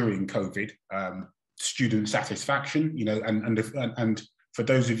during COVID student satisfaction. You know, and for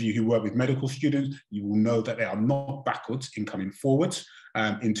those of you who work with medical students, you will know that they are not backwards in coming forwards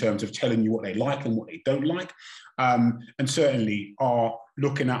in terms of telling you what they like and what they don't like, and certainly are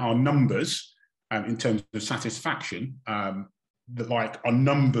looking at our numbers in terms of satisfaction. That like our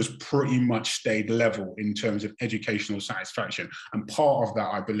numbers pretty much stayed level in terms of educational satisfaction. And part of that,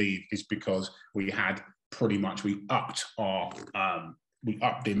 I believe, is because we had pretty much, we upped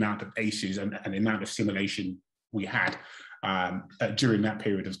the amount of ACEs and the amount of simulation we had during that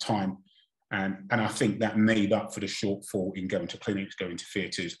period of time. And I think that made up for the shortfall in going to clinics, going to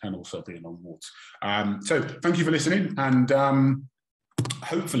theatres, and also being on wards. So thank you for listening. And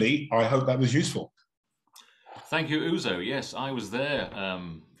hopefully, I hope that was useful. Thank you, Uzo. Yes, I was there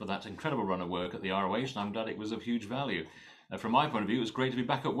for that incredible run of work at the ROH, and I'm glad it was of huge value. From my point of view, it was great to be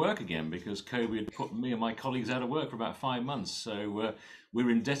back at work again because COVID had put me and my colleagues out of work for about 5 months. So we're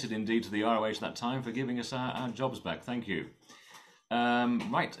indebted indeed to the ROH at that time for giving us our jobs back. Thank you.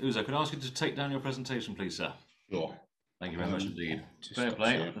 Right, Uzo, could I ask you to take down your presentation, please, sir? Sure. Thank you very much indeed. Fair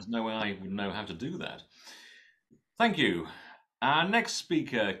play. There's no way I would know how to do that. Thank you. Our next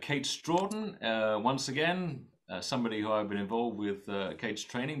speaker, Kate Strawton, once again, somebody who I've been involved with Kate's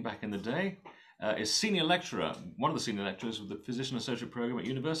training back in the day, is senior lecturer, one of the senior lecturers of the Physician Associate Program at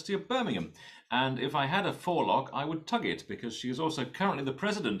University of Birmingham. And if I had a forelock, I would tug it because she is also currently the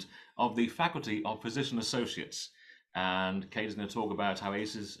president of the Faculty of Physician Associates. And Kate is going to talk about how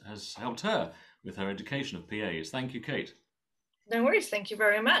ACES has helped her with her education of PAs. Thank you, Kate. No worries, thank you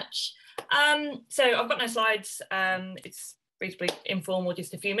very much. So I've got no slides. It's reasonably informal,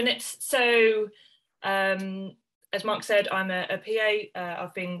 just a few minutes. So as Mark said, I'm a PA.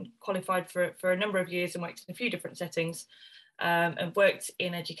 I've been qualified for a number of years and worked in a few different settings and worked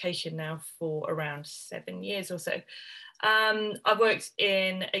in education now for around 7 years or so. I've worked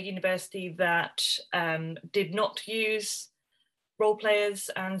in a university that did not use role players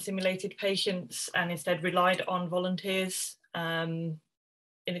and simulated patients and instead relied on volunteers in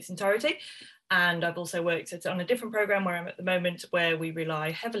its entirety. And I've also worked on a different program where I'm at the moment, where we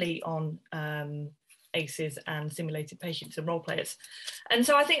rely heavily on ACEs and simulated patients and role players. And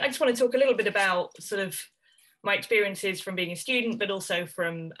so I think I just want to talk a little bit about sort of my experiences from being a student, but also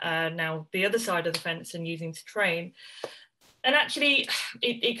from now the other side of the fence and using to train. And actually,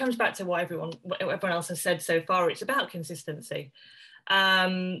 it comes back to what everyone else has said so far. It's about consistency.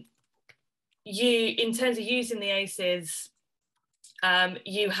 In terms of using the ACEs,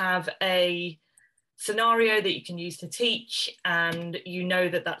 you have a scenario that you can use to teach, and you know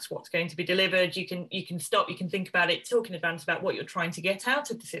that that's what's going to be delivered. You can stop, you can think about it, talk in advance about what you're trying to get out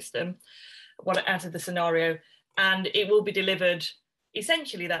of the system, out of the scenario, and it will be delivered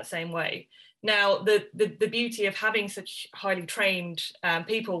essentially that same way. Now, the beauty of having such highly trained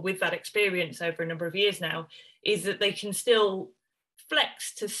people with that experience over a number of years now is that they can still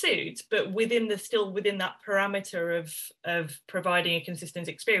flex to suit, but still within that parameter of providing a consistent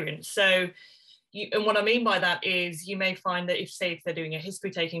experience. So and what I mean by that is you may find that if they're doing a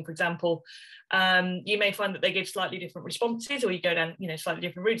history taking, for example, you may find that they give slightly different responses, or you go down, slightly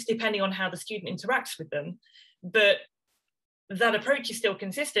different routes depending on how the student interacts with them. But that approach is still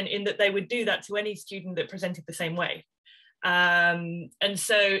consistent in that they would do that to any student that presented the same way. And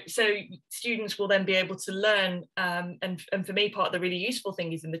so students will then be able to learn, and for me, part of the really useful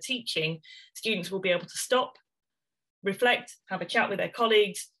thing is in the teaching, students will be able to stop, reflect, have a chat with their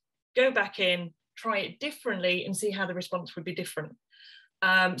colleagues, go back in, try it differently and see how the response would be different.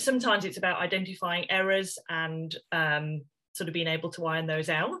 Sometimes it's about identifying errors and sort of being able to iron those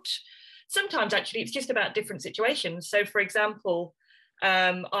out. Sometimes actually it's just about different situations. So for example,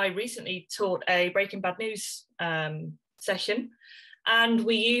 I recently taught a Breaking Bad News session, and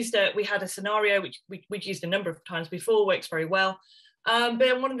we had a scenario which we'd used a number of times before, works very well.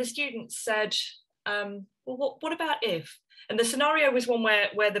 But one of the students said, well, what about if? And the scenario was one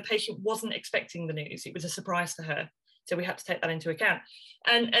where the patient wasn't expecting the news. It was a surprise to her. So we had to take that into account.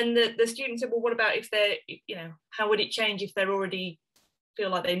 And the student said, well, what about if they're, how would it change if they're already feel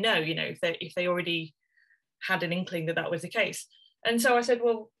like they know, if they already had an inkling that was the case? And so I said,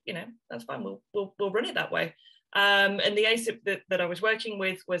 well, that's fine. We'll run it that way. And the ACE that I was working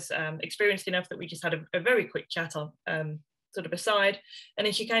with was experienced enough that we just had a very quick chat on sort of aside. And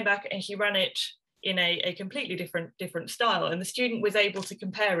then she came back and she ran it in a completely different style. And the student was able to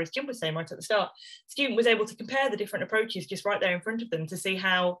compare, as Jim was saying right at the start, the student was able to compare the different approaches just right there in front of them to see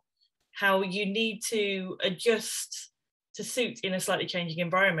how you need to adjust to suit in a slightly changing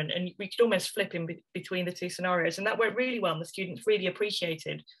environment. And we could almost flip in between the two scenarios. And that worked really well. And the students really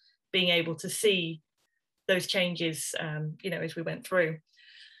appreciated being able to see those changes, as we went through.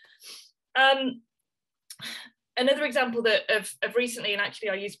 Another example of recently, and actually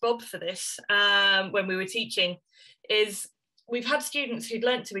I used Bob for this when we were teaching, is we've had students who'd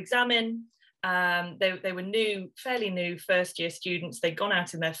learnt to examine. They were fairly new first year students. They'd gone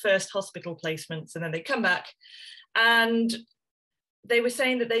out in their first hospital placements, and then they come back and they were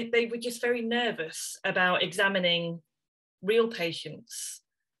saying that they were just very nervous about examining real patients.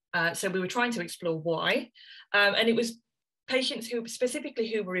 So we were trying to explore why. And it was patients who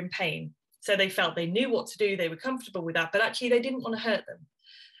were in pain. So they felt they knew what to do, they were comfortable with that, but actually they didn't want to hurt them.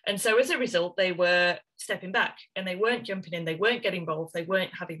 And so as a result, they were stepping back and they weren't jumping in, they weren't getting involved, they weren't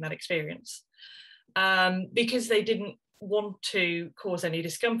having that experience because they didn't want to cause any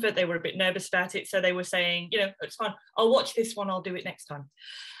discomfort. They were a bit nervous about it. So they were saying, it's fine, I'll watch this one, I'll do it next time.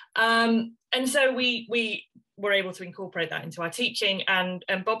 And so we were able to incorporate that into our teaching, and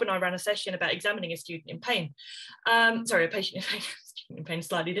Bob and I ran a session about examining a student in pain. Sorry, a patient in pain. Student in pain,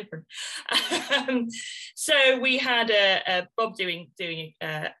 slightly different. So we had Bob doing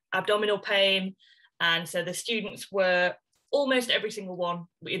abdominal pain, and so the students were, almost every single one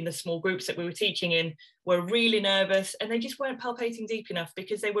in the small groups that we were teaching in, were really nervous, and they just weren't palpating deep enough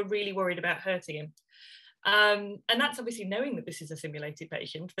because they were really worried about hurting him. And that's obviously knowing that this is a simulated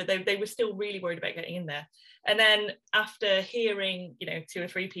patient, but they were still really worried about getting in there. And then after hearing, 2 or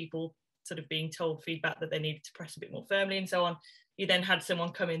 3 people sort of being told feedback that they needed to press a bit more firmly and so on, you then had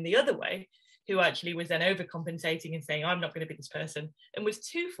someone come in the other way who actually was then overcompensating and saying, I'm not going to be this person, and was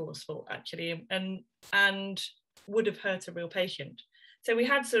too forceful actually, and would have hurt a real patient. So we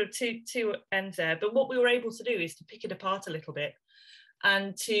had sort of two ends there, but what we were able to do is to pick it apart a little bit,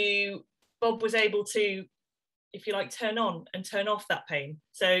 and Bob was able to, if you like, turn on and turn off that pain.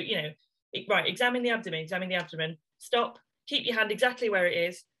 So, right, examine the abdomen, stop, keep your hand exactly where it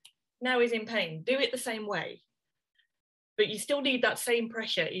is. Now he's in pain, do it the same way. But you still need that same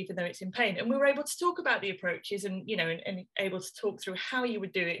pressure, even though it's in pain. And we were able to talk about the approaches and able to talk through how you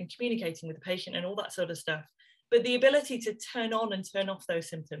would do it and communicating with the patient and all that sort of stuff. But the ability to turn on and turn off those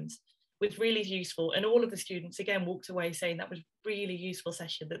symptoms was really useful. And all of the students, again, walked away saying that was really useful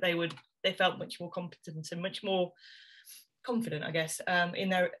session, that they felt much more competent and much more confident, I guess, in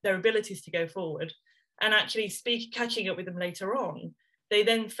their abilities to go forward. And actually catching up with them later on, they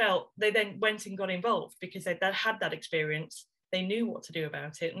then went and got involved because they'd had that experience. They knew what to do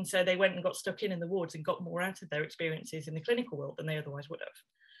about it. And so they went and got stuck in the wards and got more out of their experiences in the clinical world than they otherwise would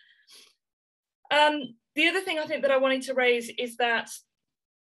have. The other thing I think that I wanted to raise is that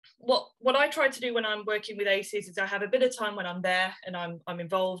what I try to do when I'm working with ACEs is I have a bit of time when I'm there and I'm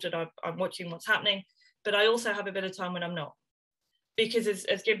involved and I'm watching what's happening, but I also have a bit of time when I'm not. Because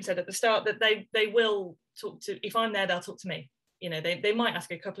as Jim said at the start, that they will talk to, if I'm there, they'll talk to me. They might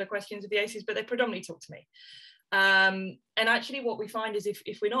ask a couple of questions of the ACEs, but they predominantly talk to me. And actually what we find is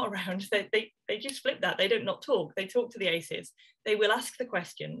if we're not around, they just flip that. They don't not talk, they talk to the ACEs. They will ask the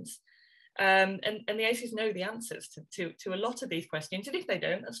questions. And the ACEs know the answers to a lot of these questions. And if they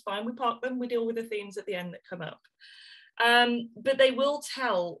don't, that's fine. We park them, we deal with the themes at the end that come up. But they will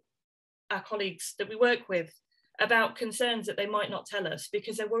tell our colleagues that we work with about concerns that they might not tell us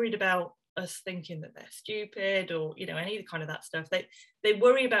because they're worried about us thinking that they're stupid or, you know, any kind of that stuff. They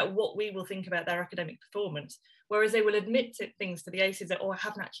worry about what we will think about their academic performance, whereas they will admit to things to the ACEs that, oh, I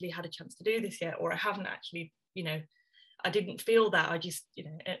haven't actually had a chance to do this yet, or I haven't actually, you know, I didn't feel that, I just, you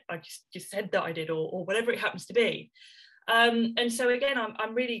know, I just said that I did, or whatever it happens to be. And so again,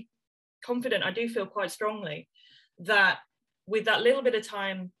 I'm really confident, I do feel quite strongly that with that little bit of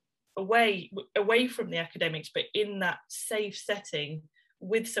time away from the academics, but in that safe setting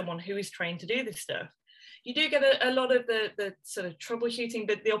with someone who is trained to do this stuff, you do get a lot of the sort of troubleshooting,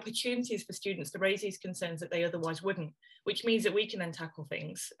 but the opportunities for students to raise these concerns that they otherwise wouldn't, which means that we can then tackle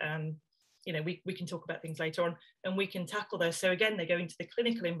things. You know, we can talk about things later on and we can tackle those. So again, they go into the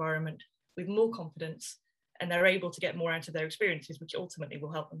clinical environment with more confidence and they're able to get more out of their experiences, which ultimately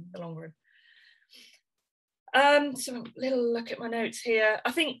will help them in the long run. So a little look at my notes here.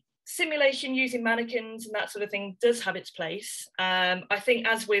 I think simulation using mannequins and that sort of thing does have its place. I think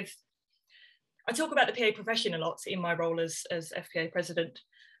I talk about the PA profession a lot in my role as FPA president,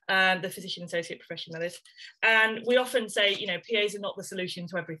 the physician associate profession that is. And we often say, you know, PAs are not the solution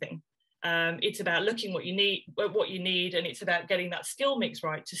to everything. It's about looking what you need, and it's about getting that skill mix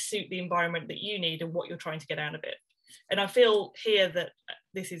right to suit the environment that you need and what you're trying to get out of it. And I feel here that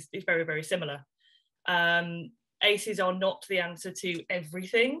this is very, very similar. ACEs are not the answer to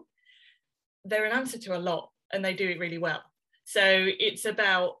everything. They're an answer to a lot, and they do it really well. So it's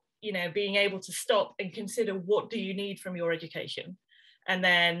about, you know, being able to stop and consider what do you need from your education. And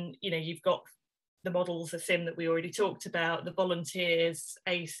then, you know, you've got the models, the sim that we already talked about, the volunteers,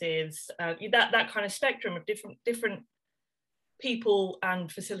 ACEs, that kind of spectrum of different people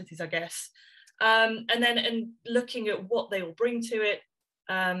and facilities, I guess. And looking at what they will bring to it,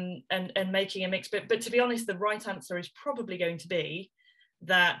 and making a mix. But to be honest, the right answer is probably going to be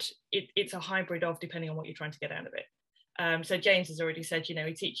that it's a hybrid of, depending on what you're trying to get out of it. So James has already said, you know,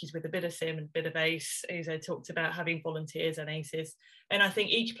 he teaches with a bit of sim and a bit of ACE. He's talked about having volunteers and ACEs. And I think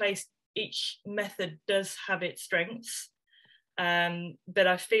each method does have its strengths. But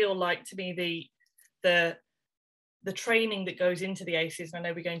I feel like, to me, the training that goes into the ACEs, and I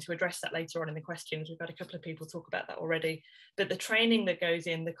know we're going to address that later on in the questions, we've had a couple of people talk about that already, but the training that goes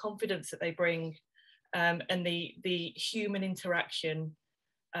in, the confidence that they bring, and the human interaction,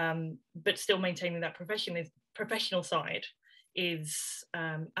 but still maintaining that professional side is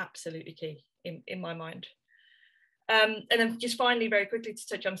absolutely key in my mind. And then just finally, very quickly, to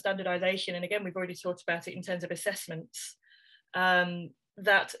touch on standardization, and again, we've already talked about it in terms of assessments,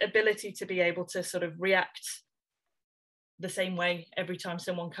 that ability to be able to sort of react the same way every time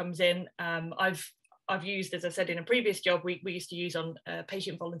someone comes in. I've used, as I said in a previous job, we used to use on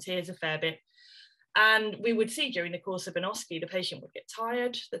patient volunteers a fair bit. And we would see during the course of an OSCE, the patient would get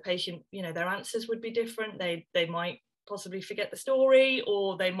tired, the patient, you know, their answers would be different. They might possibly forget the story,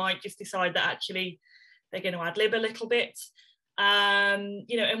 or they might just decide that actually they're going to ad lib a little bit.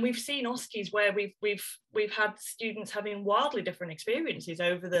 You know, and we've seen OSCEs where we've had students having wildly different experiences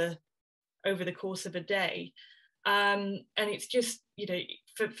over the course of a day. And it's just, you know,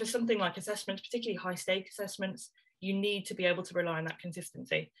 for something like assessments, particularly high stake assessments, you need to be able to rely on that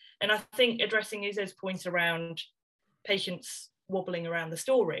consistency. And I think addressing Izzo's point around patients wobbling around the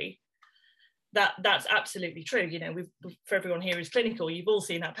story, that's absolutely true. You know, for everyone here who's clinical, you've all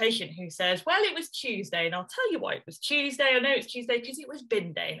seen that patient who says, well, it was Tuesday, and I'll tell you why it was Tuesday. I know it's Tuesday because it was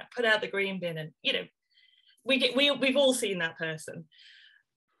bin day and I put out the green bin. And, you know, we've all seen that person.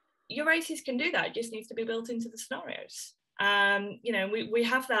 Your ACEs can do that. It just needs to be built into the scenarios. You know, we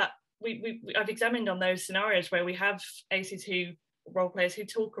have that. I've examined on those scenarios where we have ACEs role players who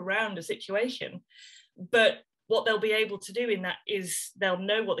talk around a situation, but what they'll be able to do in that is they'll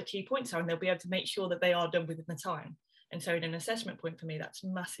know what the key points are, and they'll be able to make sure that they are done within the time. And so in an assessment point, for me, that's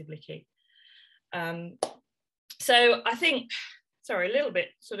massively key. So I think, sorry, a little bit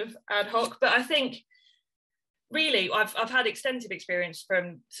sort of ad hoc, but I think really I've had extensive experience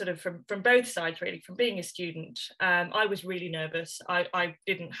from both sides, really, from being a student. I was really nervous. I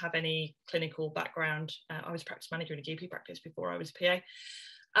didn't have any clinical background. I was practice manager in a GP practice before I was a PA.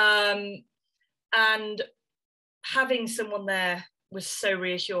 And having someone there was so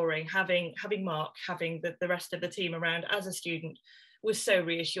reassuring. Having Mark, having the rest of the team around as a student was so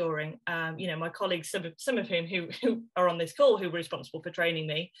reassuring. You know, my colleagues, some of whom who are on this call, who were responsible for training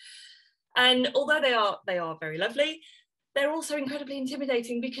me. And although they are very lovely, they're also incredibly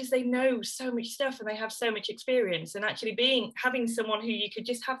intimidating because they know so much stuff and they have so much experience, and actually having someone who you could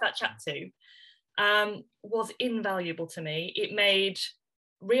just have that chat to was invaluable to me. It made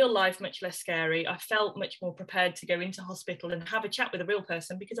real life much less scary. I felt much more prepared to go into hospital and have a chat with a real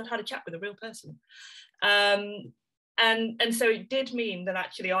person because I'd had a chat with a real person. And so it did mean that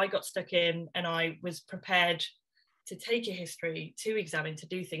actually I got stuck in and I was prepared to take a history, to examine, to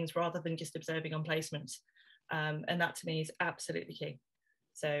do things rather than just observing on placements. And that to me is absolutely key.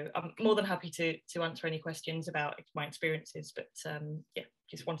 So I'm more than happy to answer any questions about my experiences, but yeah,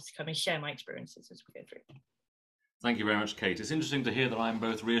 just wanted to come and share my experiences as we go through. Thank you very much, Kate. It's interesting to hear that I'm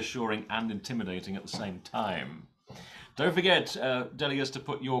both reassuring and intimidating at the same time. Don't forget, delegates, to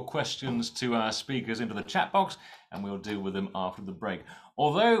put your questions to our speakers into the chat box, and we'll deal with them after the break.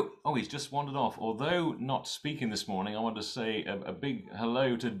 Although, oh, he's just wandered off. Although not speaking this morning, I want to say a big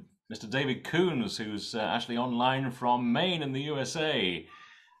hello to Mr. David Coons, who's actually online from Maine in the USA.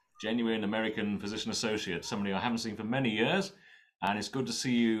 Genuine American physician associate, somebody I haven't seen for many years. And it's good to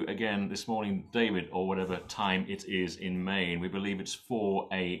see you again this morning, David, or whatever time it is in Maine. We believe it's 4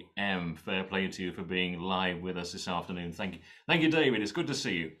 a.m. Fair play to you for being live with us this afternoon. Thank you. Thank you, David. It's good to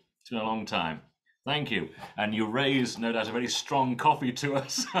see you. It's been a long time. Thank you. And you raise, no doubt, a very strong coffee to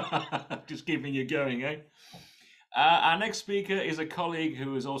us. Just keeping you going, eh? Our next speaker is a colleague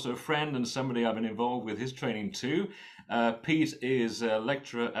who is also a friend and somebody I've been involved with his training too. Pete is a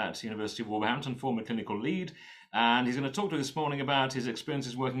lecturer at University of Wolverhampton, former clinical lead, and he's going to talk to us this morning about his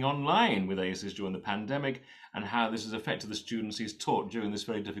experiences working online with ACEs during the pandemic and how this has affected the students he's taught during this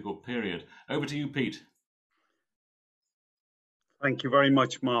very difficult period. Over to you, Pete. Thank you very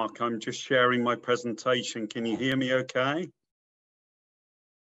much, Mark. I'm just sharing my presentation. Can you hear me okay?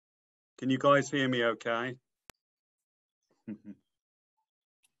 Can you guys hear me okay?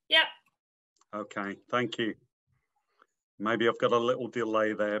 Yeah. Okay, thank you. Maybe I've got a little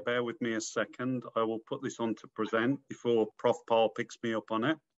delay there. Bear with me a second. I will put this on to present before Prof. Paul picks me up on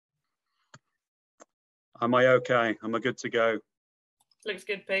it. Am I okay? Am I good to go? Looks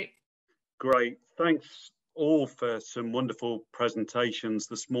good, Pete. Great. Thanks all for some wonderful presentations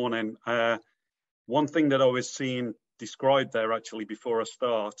this morning. One thing that I was seeing described there actually before I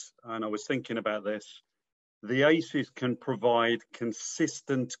start, and I was thinking about this, the ACEs can provide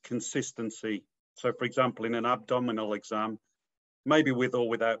consistency. So for example, in an abdominal exam, maybe with or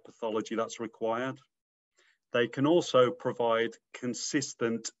without pathology that's required. They can also provide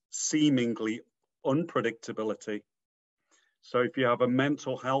consistent, seemingly unpredictability. So if you have a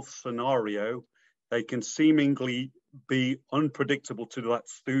mental health scenario, they can seemingly be unpredictable to that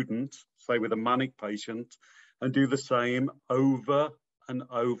student, say with a manic patient, and do the same over and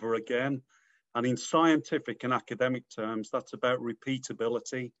over again. And in scientific and academic terms, that's about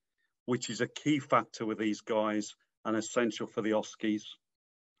repeatability, which is a key factor with these guys and essential for the OSCEs.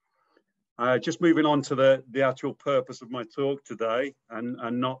 Just moving on to the actual purpose of my talk today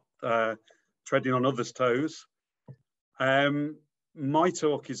and not treading on others' toes. My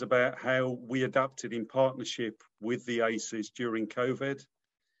talk is about how we adapted in partnership with the ACEs during COVID.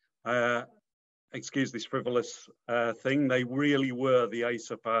 Excuse this frivolous thing, they really were the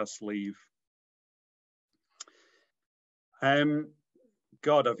ace up our sleeve.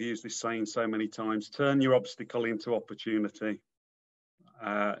 God, I've used this saying so many times, turn your obstacle into opportunity.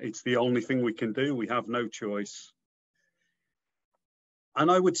 It's the only thing we can do. We have no choice. And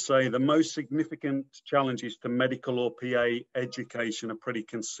I would say the most significant challenges to medical or PA education are pretty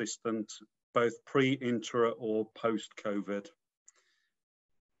consistent, both pre, intra, or post-COVID.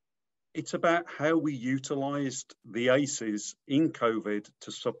 It's about how we utilised the ACEs in COVID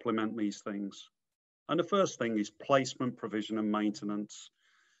to supplement these things. And the first thing is placement, provision and maintenance.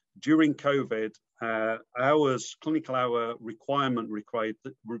 During COVID, clinical hour requirement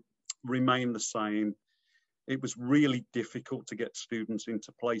remained the same. It was really difficult to get students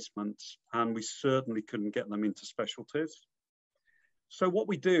into placements, and we certainly couldn't get them into specialties. So what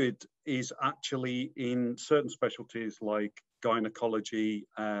we did is actually in certain specialties like gynecology,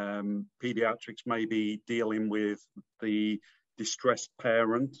 pediatrics, maybe dealing with the distressed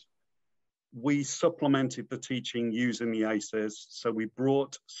parent, we supplemented the teaching using the ACEs. So we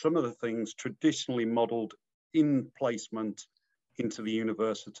brought some of the things traditionally modelled in placement into the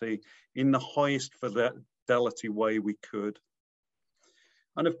university in the highest fidelity way we could.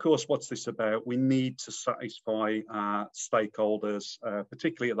 And of course, what's this about? We need to satisfy our stakeholders,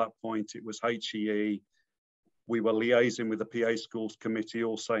 particularly at that point, it was HEE. We were liaising with the PA Schools Committee,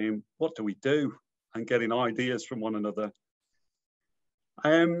 all saying, what do we do? And getting ideas from one another.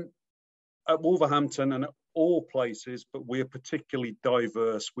 At Wolverhampton and at all places, but we're particularly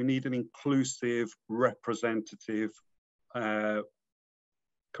diverse. We need an inclusive, representative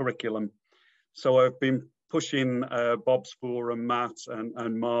curriculum. So I've been pushing Bob Spoor and Matt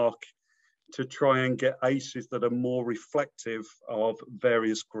and Mark to try and get ACEs that are more reflective of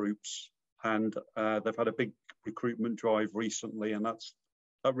various groups. And they've had a big recruitment drive recently, and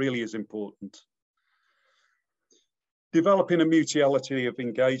that really is important. Developing a mutuality of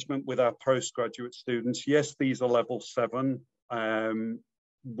engagement with our postgraduate students. Yes, these are level 7.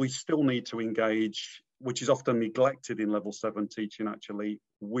 We still need to engage, which is often neglected in level 7 teaching actually,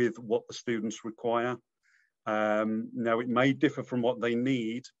 with what the students require. Now it may differ from what they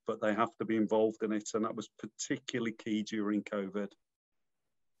need, but they have to be involved in it. And that was particularly key during COVID.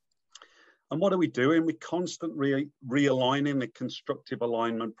 And what are we doing? We're constantly realigning the constructive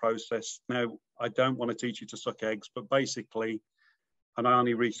alignment process. Now, I don't want to teach you to suck eggs, but basically, and I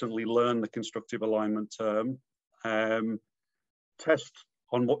only recently learned the constructive alignment term, test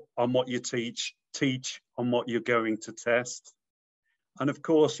on what you teach on what you're going to test. And of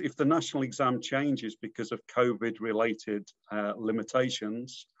course, if the national exam changes because of COVID-related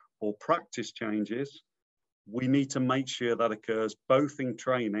limitations or practice changes, we need to make sure that occurs both in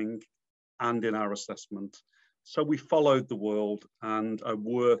training and in our assessment. So we followed the world and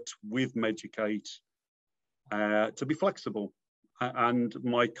worked with Meducate to be flexible. And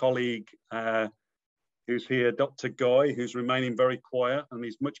my colleague who's here, Dr. Guy, who's remaining very quiet and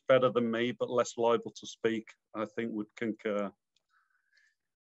he's much better than me, but less liable to speak, I think would concur.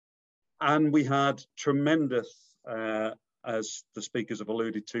 And we had tremendous, as the speakers have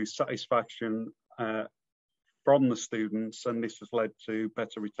alluded to, satisfaction from the students, and this has led to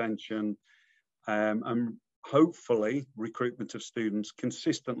better retention and hopefully recruitment of students,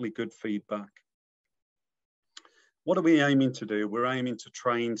 consistently good feedback. What are we aiming to do? We're aiming to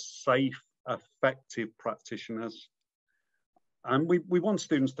train safe, effective practitioners. And we want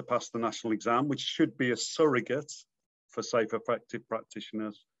students to pass the national exam, which should be a surrogate for safe, effective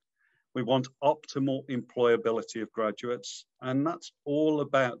practitioners. We want optimal employability of graduates, and that's all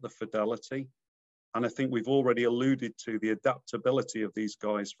about the fidelity. And I think we've already alluded to the adaptability of these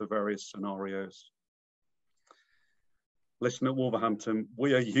guys for various scenarios. Listen, at Wolverhampton,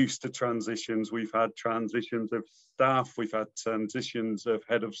 we are used to transitions. We've had transitions of staff, we've had transitions of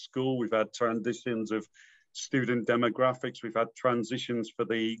head of school, we've had transitions of student demographics, we've had transitions for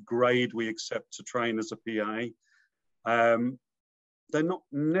the grade we accept to train as a PA. They're not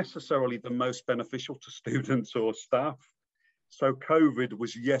necessarily the most beneficial to students or staff. So COVID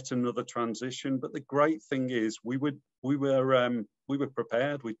was yet another transition, but the great thing is we were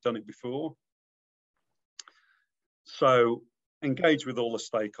prepared. We'd done it before. So engage with all the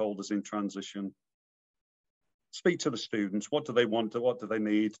stakeholders in transition. Speak to the students. What do they want? What do they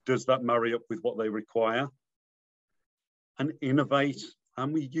need? Does that marry up with what they require? And innovate.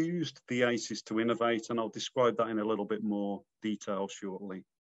 And we used the ACEs to innovate, and I'll describe that in a little bit more detail shortly.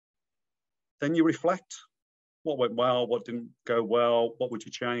 Then you reflect. What went well? What didn't go well? What would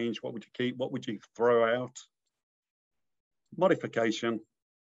you change? What would you keep? What would you throw out? Modification.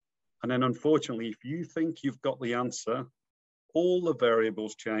 And then unfortunately, if you think you've got the answer, all the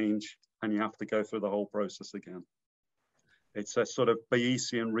variables change and you have to go through the whole process again. It's a sort of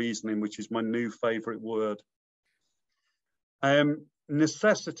Bayesian reasoning, which is my new favorite word.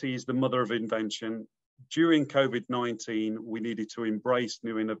 Necessity is the mother of invention. During COVID-19, we needed to embrace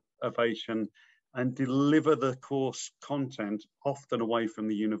new innovation and deliver the course content often away from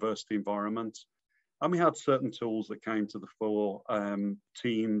the university environment. And we had certain tools that came to the fore,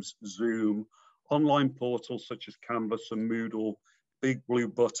 Teams, Zoom, online portals such as Canvas and Moodle, Big Blue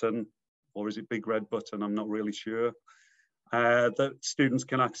Button, or is it Big Red Button? I'm not really sure, that students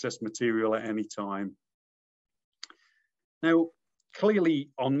can access material at any time. Now, clearly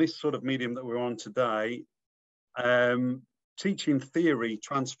on this sort of medium that we're on today, teaching theory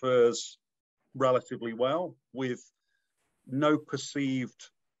transfers relatively well with no perceived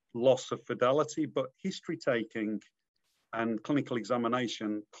loss of fidelity, but history taking and clinical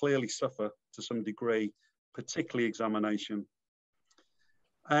examination clearly suffer to some degree, particularly examination.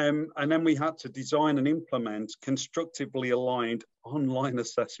 And then we had to design and implement constructively aligned online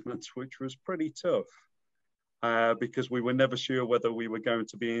assessments, which was pretty tough because we were never sure whether we were going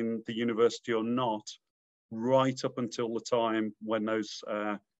to be in the university or not, right up until the time when those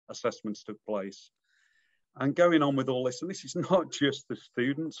assessments took place. And going on with all this, and this is not just the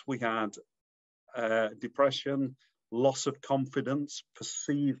students, we had depression, loss of confidence,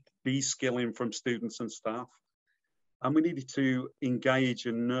 perceived de-skilling from students and staff. And we needed to engage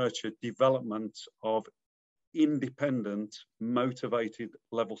and nurture development of independent, motivated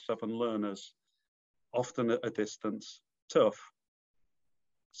level 7 learners, often at a distance. Tough.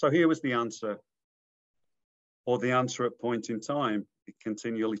 So here was the answer. or the answer at point in time. It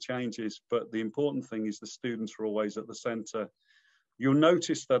continually changes, but the important thing is the students are always at the center. You'll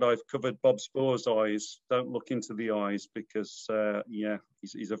notice that I've covered Bob Spore's eyes. Don't look into the eyes because, yeah,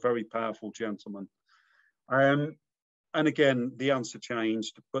 he's a very powerful gentleman. And again, the answer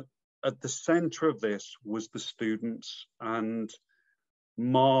changed, but at the center of this was the students, and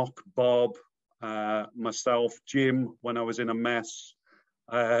Mark, Bob, myself, Jim, when I was in a mess,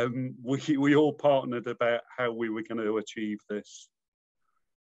 we all partnered about how we were going to achieve this.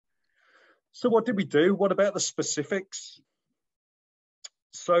 So what did we do? What about the specifics?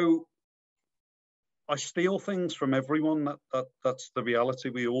 So I steal things from everyone. That's the reality.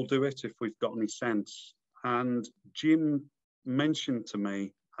 We all do it if we've got any sense. And Jim mentioned to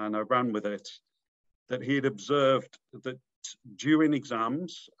me, and I ran with it, that he had observed that during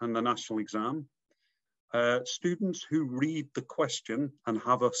exams and the national exam, students who read the question and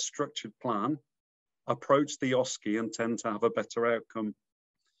have a structured plan approach the OSCE and tend to have a better outcome.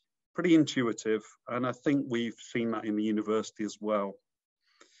 Pretty intuitive, and I think we've seen that in the university as well.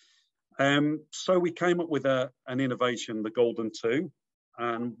 So we came up with an innovation, the Golden 2,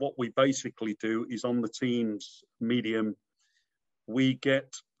 and what we basically do is on the Teams medium, we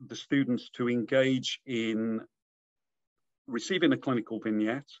get the students to engage in receiving a clinical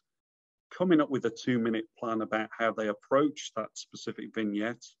vignette, coming up with a 2-minute plan about how they approach that specific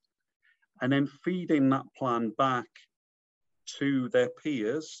vignette, and then feeding that plan back to their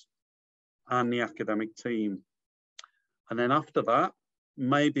peers and the academic team. And then after that,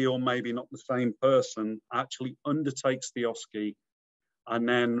 maybe or maybe not the same person actually undertakes the OSCE, and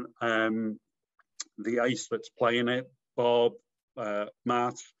then the ace that's playing it, Bob,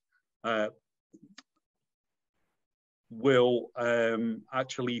 Matt, will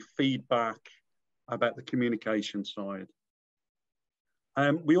actually feed back about the communication side.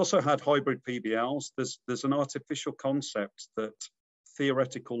 We also had hybrid PBLs. There's an artificial concept that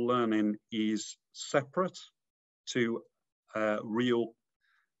theoretical learning is separate to real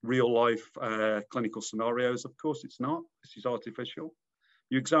life clinical scenarios. Of course it's not. This is artificial.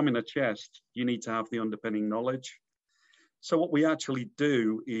 You examine a chest, you need to have the underpinning knowledge. So what we actually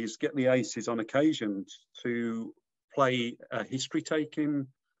do is get the aces on occasions to play a history-taking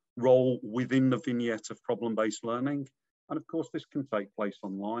role within the vignette of problem-based learning. And of course, this can take place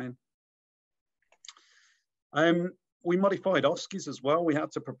online. We modified OSCEs as well. We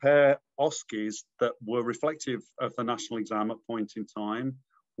had to prepare OSCEs that were reflective of the national exam at point in time,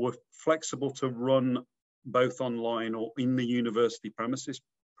 were flexible to run both online or in the university premises.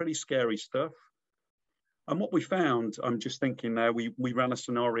 Pretty scary stuff. And what we found, I'm just thinking now, we ran a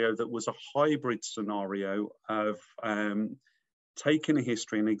scenario that was a hybrid scenario of taking a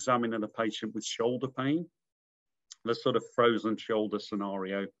history and examining a patient with shoulder pain, the sort of frozen shoulder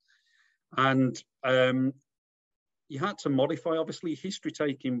scenario. And you had to modify, obviously, history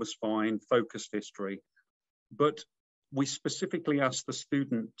taking was fine, focused history, but we specifically asked the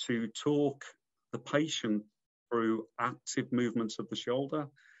student to talk the patient through active movements of the shoulder.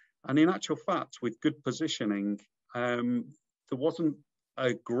 And in actual fact, with good positioning, there wasn't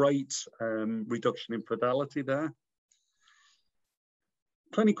a great reduction in fidelity there.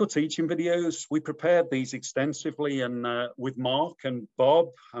 Clinical teaching videos, we prepared these extensively and with Mark and Bob,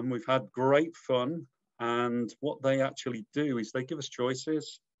 and we've had great fun. And what they actually do is they give us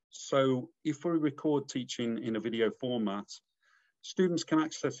choices. So if we record teaching in a video format, students can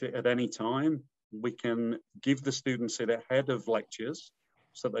access it at any time. We can give the students it ahead of lectures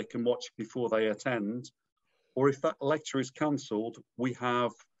so they can watch before they attend. Or if that lecture is cancelled, we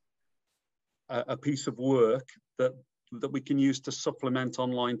have a piece of work that we can use to supplement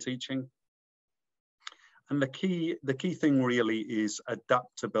online teaching. And the key thing really is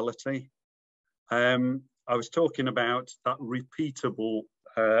adaptability. I was talking about that repeatable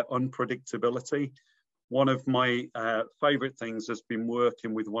unpredictability. One of my favorite things has been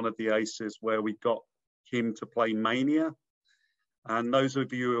working with one of the aces where we got him to play Mania. And those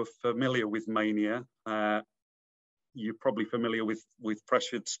of you who are familiar with Mania, you're probably familiar with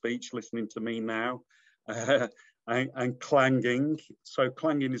pressured speech, listening to me now, and clanging. So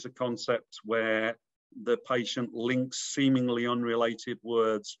clanging is a concept where the patient links seemingly unrelated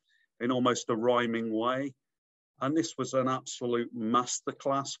words in almost a rhyming way. And this was an absolute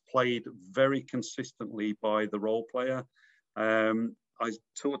masterclass, played very consistently by the role player. I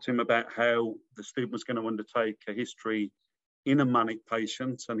taught him about how the student was going to undertake a history in a manic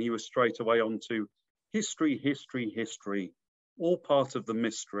patient, and he was straight away on to history, history, history, all part of the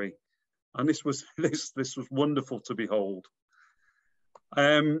mystery. And this was wonderful to behold.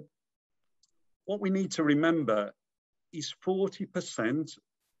 What we need to remember is 40%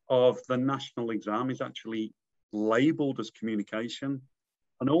 of the national exam is actually labelled as communication,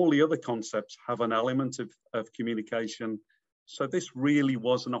 and all the other concepts have an element of communication. So this really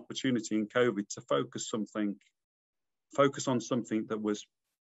was an opportunity in COVID to focus on something that was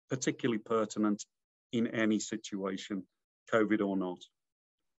particularly pertinent in any situation, COVID or not.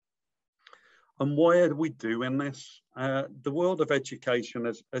 And why are we doing this? The world of education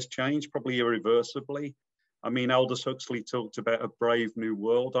has changed probably irreversibly. I mean, Aldous Huxley talked about a brave new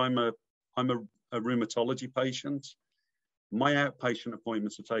world. I'm a rheumatology patient. My outpatient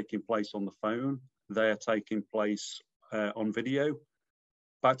appointments are taking place on the phone. They are taking place on video.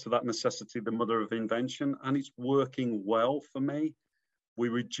 Back to that necessity, the mother of invention, and it's working well for me.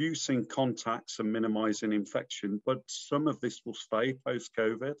 We're reducing contacts and minimizing infection, but some of this will stay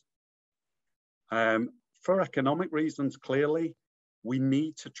post-COVID. For economic reasons, clearly, we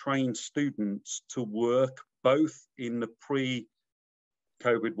need to train students to work both in the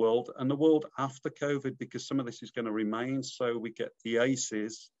pre-COVID world and the world after COVID, because some of this is going to remain. So we get the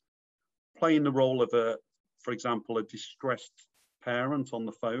ACEs playing the role of for example, a distressed parent on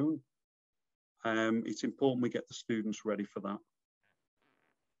the phone. It's important we get the students ready for that.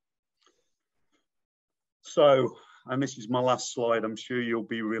 So, and this is my last slide, I'm sure you'll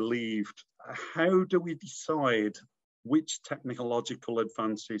be relieved. How do we decide which technological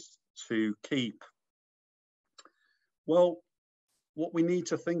advances to keep? Well, what we need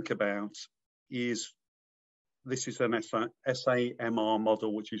to think about is, this is an SAMR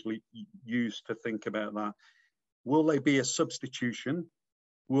model, which is used to think about that. Will they be a substitution?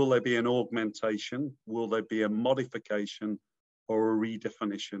 Will they be an augmentation? Will they be a modification or a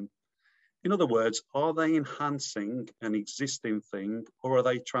redefinition? In other words, are they enhancing an existing thing, or are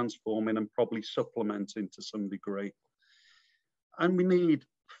they transforming and probably supplementing to some degree? And we need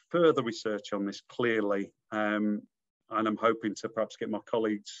further research on this, clearly. And I'm hoping to perhaps get my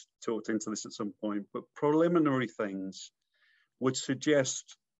colleagues talked into this at some point, but preliminary things would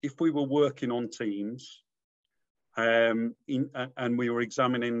suggest, if we were working on teams and we were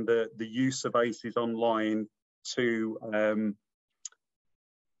examining the use of ACEs online to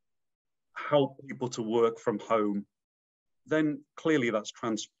help people to work from home, then clearly that's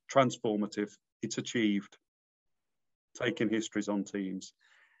transformative. It's achieved, taking histories on teams.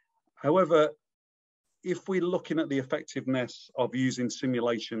 However, if we're looking at the effectiveness of using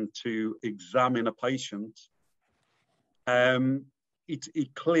simulation to examine a patient,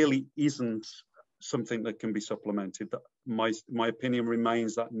 it clearly isn't something that can be supplemented. My opinion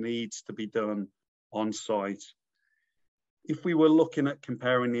remains that needs to be done on site. If we were looking at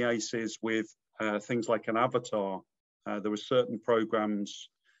comparing the ACEs with things like an avatar, there were certain programs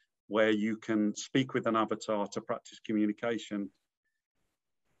where you can speak with an avatar to practice communication.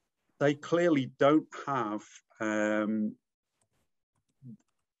 They clearly don't have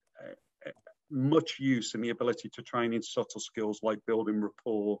much use in the ability to train in subtle skills like building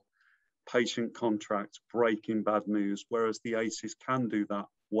rapport, patient contact, breaking bad news, whereas the ACEs can do that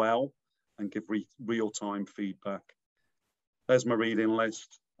well and give real-time feedback. There's my reading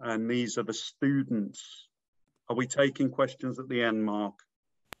list, and these are the students. Are we taking questions at the end, Mark?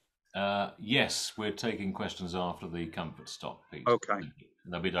 Yes, we're taking questions after the comfort stop, Pete. Okay.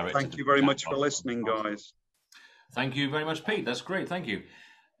 They'll be directed. Thank you very much for listening, guys. Thank you very much, Pete. That's great. Thank you.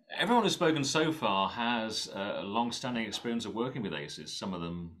 Everyone who's spoken so far has a long-standing experience of working with ACEs, some of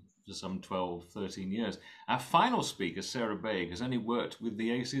them for some 12, 13 years. Our final speaker, Sarah Baig, has only worked with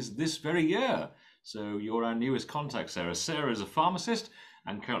the ACEs this very year. So you're our newest contact, Sarah. Sarah is a pharmacist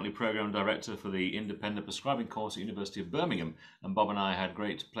and currently Program Director for the Independent Prescribing course at University of Birmingham. And Bob and I had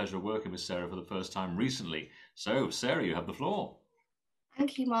great pleasure working with Sarah for the first time recently. So, Sarah, you have the floor.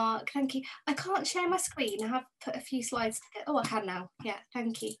 Thank you, Mark. Thank you. I can't share my screen. I have put a few slides together. Oh, I can now. Yeah,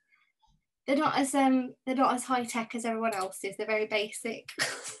 thank you. They're not as high tech as everyone else's. They're very basic.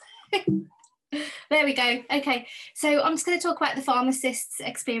 There we go. Okay, so I'm just going to talk about the pharmacists'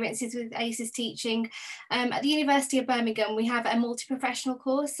 experiences with ACEs teaching. At the University of Birmingham, we have a multi-professional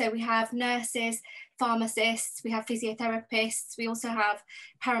course. So we have nurses, pharmacists, we have physiotherapists, we also have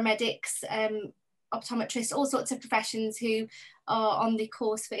paramedics, optometrists, all sorts of professions who are on the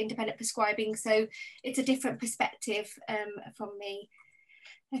course for independent prescribing. So it's a different perspective from me.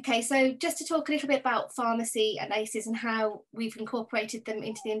 Okay, so just to talk a little bit about pharmacy and ACEs and how we've incorporated them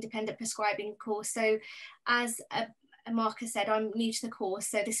into the independent prescribing course. So as Mark has said, I'm new to the course,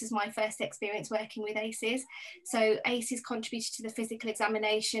 so this is my first experience working with ACEs. So ACEs contributed to the physical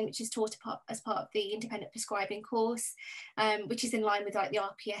examination, which is taught as part of the independent prescribing course, which is in line with like the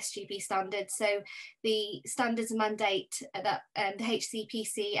RPSGB standards. So the standards mandate that the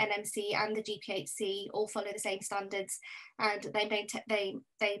HCPC, NMC and the GPHC all follow the same standards, and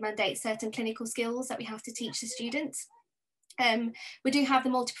they mandate certain clinical skills that we have to teach the students. We do have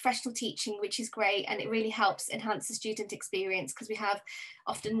the multi-professional teaching, which is great, and it really helps enhance the student experience, because we have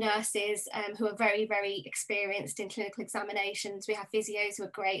often nurses who are very, very experienced in clinical examinations. We have physios who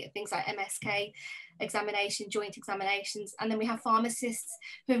are great at things like MSK examination, joint examinations, and then we have pharmacists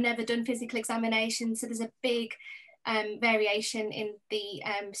who have never done physical examinations. So there's a big variation in the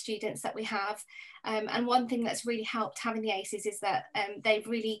students that we have. And one thing that's really helped having the ACEs is that they've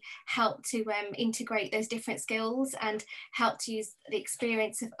really helped to integrate those different skills and help to use the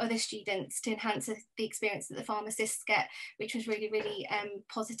experience of other students to enhance the experience that the pharmacists get, which was really, really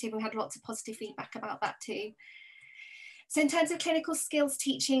positive. We had lots of positive feedback about that too. So in terms of clinical skills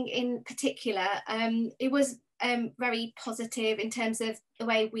teaching in particular, it was very positive in terms of the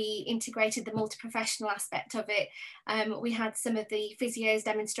way we integrated the multi-professional aspect of it. We had some of the physios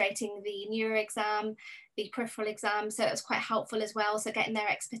demonstrating the neuro exam, the peripheral exam, so it was quite helpful as well, so getting their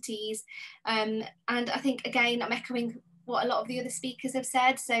expertise. And I think, again, I'm echoing what a lot of the other speakers have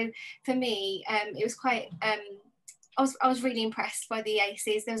said. So for me, it was quite, I was really impressed by the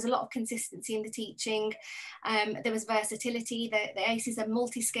ACEs. There was a lot of consistency in the teaching. There was versatility. The ACEs are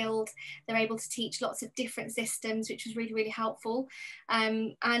multi-skilled. They're able to teach lots of different systems, which was really, really helpful.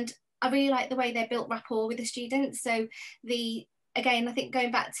 And I really like the way they built rapport with the students. So again, I think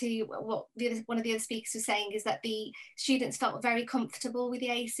going back to what one of the other speakers was saying is that the students felt very comfortable with the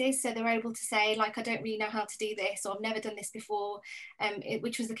ACEs. So they were able to say, like, I don't really know how to do this, or I've never done this before,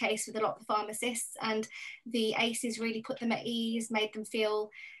 which was the case with a lot of the pharmacists. And the ACEs really put them at ease, made them feel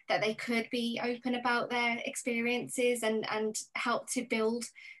that they could be open about their experiences and help to build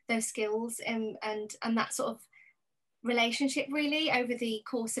those skills and that sort of relationship really over the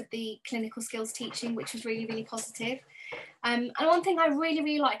course of the clinical skills teaching, which was really, really positive. And one thing I really,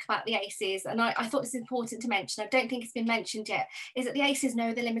 really like about the ACEs, and I thought it's important to mention, I don't think it's been mentioned yet, is that the ACEs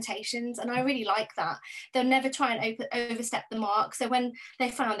know the limitations, and I really like that. They'll never try and overstep the mark. So when they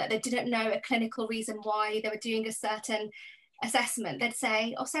found that they didn't know a clinical reason why they were doing a certain assessment, they'd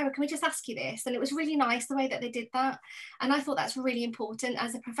say, oh, Sarah, can we just ask you this? And it was really nice the way that they did that. And I thought that's really important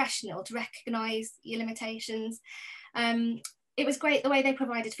as a professional, to recognise your limitations. It was great the way they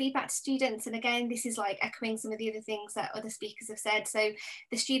provided feedback to students. And again, this is like echoing some of the other things that other speakers have said. So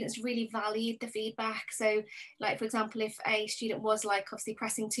the students really valued the feedback. So like, for example, if a student was like obviously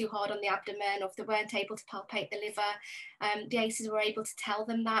pressing too hard on the abdomen, or if they weren't able to palpate the liver, the ACEs were able to tell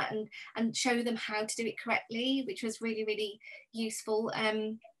them that and show them how to do it correctly, which was really, really useful.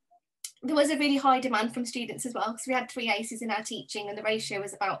 There was a really high demand from students as well, because we had 3 ACEs in our teaching, and the ratio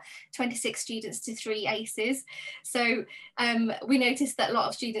was about 26 students to 3 ACEs. So we noticed that a lot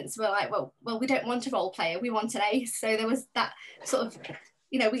of students were like, well, we don't want a role player, we want an ACE. So there was that sort of,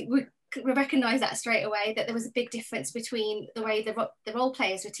 you know, we recognised that straight away, that there was a big difference between the way the role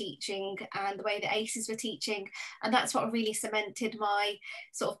players were teaching and the way the ACEs were teaching. And that's what really cemented my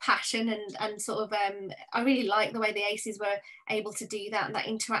sort of passion and sort of, I really like the way the ACEs were able to do that, and that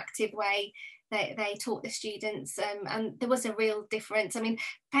interactive way they taught the students, and there was a real difference. I mean,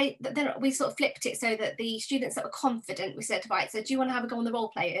 then we sort of flipped it so that the students that were confident, we said, right, so do you want to have a go on the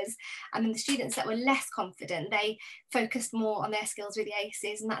role players? And then the students that were less confident, they focused more on their skills with the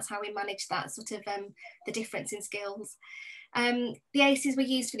ACEs, and that's how we managed that sort of the difference in skills. The ACEs were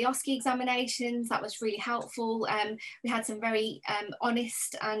used for the OSCE examinations. That was really helpful. We had some very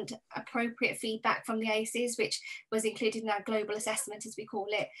honest and appropriate feedback from the ACEs, which was included in our global assessment, as we call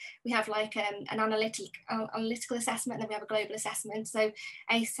it. We have like an analytical assessment, and then we have a global assessment. So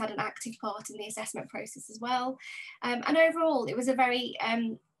ACEs had an active part in the assessment process as well. And overall, it was a very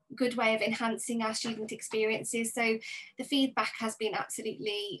good way of enhancing our student experiences. So the feedback has been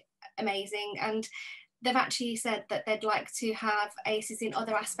absolutely amazing, and they've actually said that they'd like to have ACEs in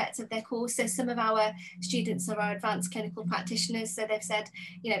other aspects of their course. So some of our students are our advanced clinical practitioners. So they've said,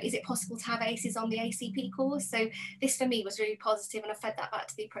 you know, is it possible to have ACEs on the ACP course? So this for me was really positive, and I fed that back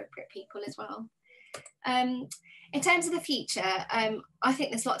to the appropriate people as well. In terms of the future, I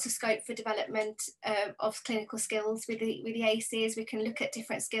think there's lots of scope for development of clinical skills with the ACEs. We can look at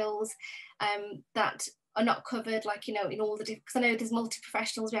different skills that are not covered, like, you know, in all the different, because I know there's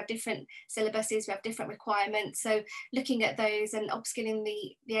multi-professionals, we have different syllabuses, we have different requirements. So looking at those and upskilling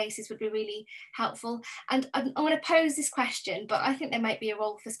the ACEs would be really helpful. And I want to pose this question, but I think there might be a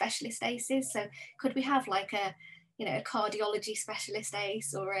role for specialist ACEs. So could we have like a you know, a cardiology specialist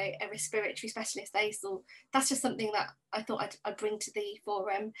ACE or a respiratory specialist ACE, or that's just something that I thought I'd bring to the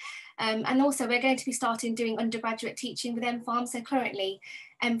forum. And also we're going to be starting doing undergraduate teaching with MPharm. So currently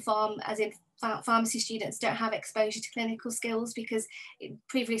MPharm, as in pharmacy students, don't have exposure to clinical skills because it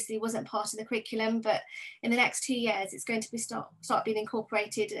previously wasn't part of the curriculum, but in the next 2 years it's going to be start being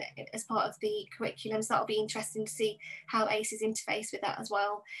incorporated as part of the curriculum. So that'll be interesting to see how ACEs interface with that as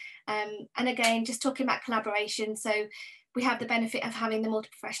well. And again, just talking about collaboration, so we have the benefit of having the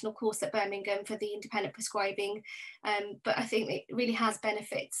multi-professional course at Birmingham for the independent prescribing, but I think it really has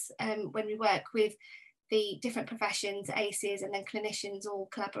benefits when we work with the different professions, ACEs and then clinicians all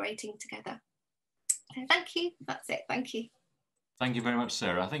collaborating together. So thank you, that's it, thank you. Thank you very much,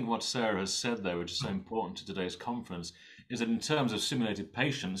 Sarah. I think what Sarah has said there, which is so important to today's conference, is that in terms of simulated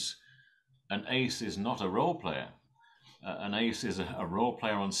patients, an ACE is not a role player. An ACE is a role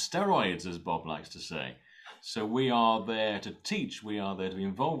player on steroids, as Bob likes to say. So we are there to teach, we are there to be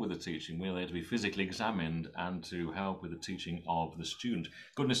involved with the teaching, we are there to be physically examined and to help with the teaching of the student.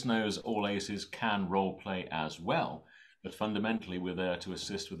 Goodness knows all ACEs can role play as well, but fundamentally we're there to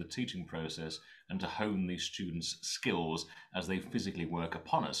assist with the teaching process and to hone these students' skills as they physically work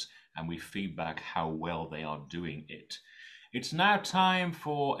upon us, and we feedback how well they are doing it. It's now time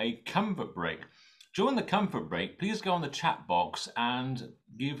for a comfort break. During the comfort break, please go on the chat box and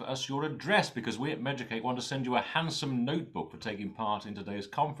give us your address, because we at Meducate want to send you a handsome notebook for taking part in today's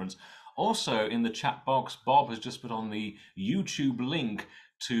conference. Also in the chat box, Bob has just put on the YouTube link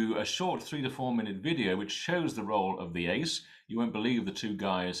to a short 3 to 4 minute video which shows the role of the ACE. You won't believe the two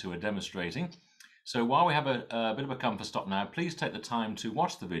guys who are demonstrating. So while we have a bit of a comfort stop now, please take the time to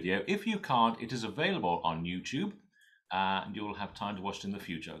watch the video. If you can't, it is available on YouTube. And you'll have time to watch it in the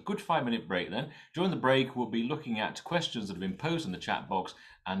future. A good 5-minute break then. During the break, we'll be looking at questions that have been posed in the chat box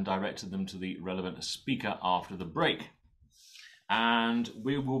and directed them to the relevant speaker after the break. And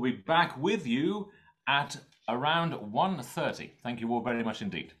we will be back with you at around 1:30. Thank you all very much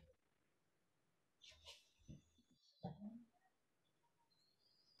indeed.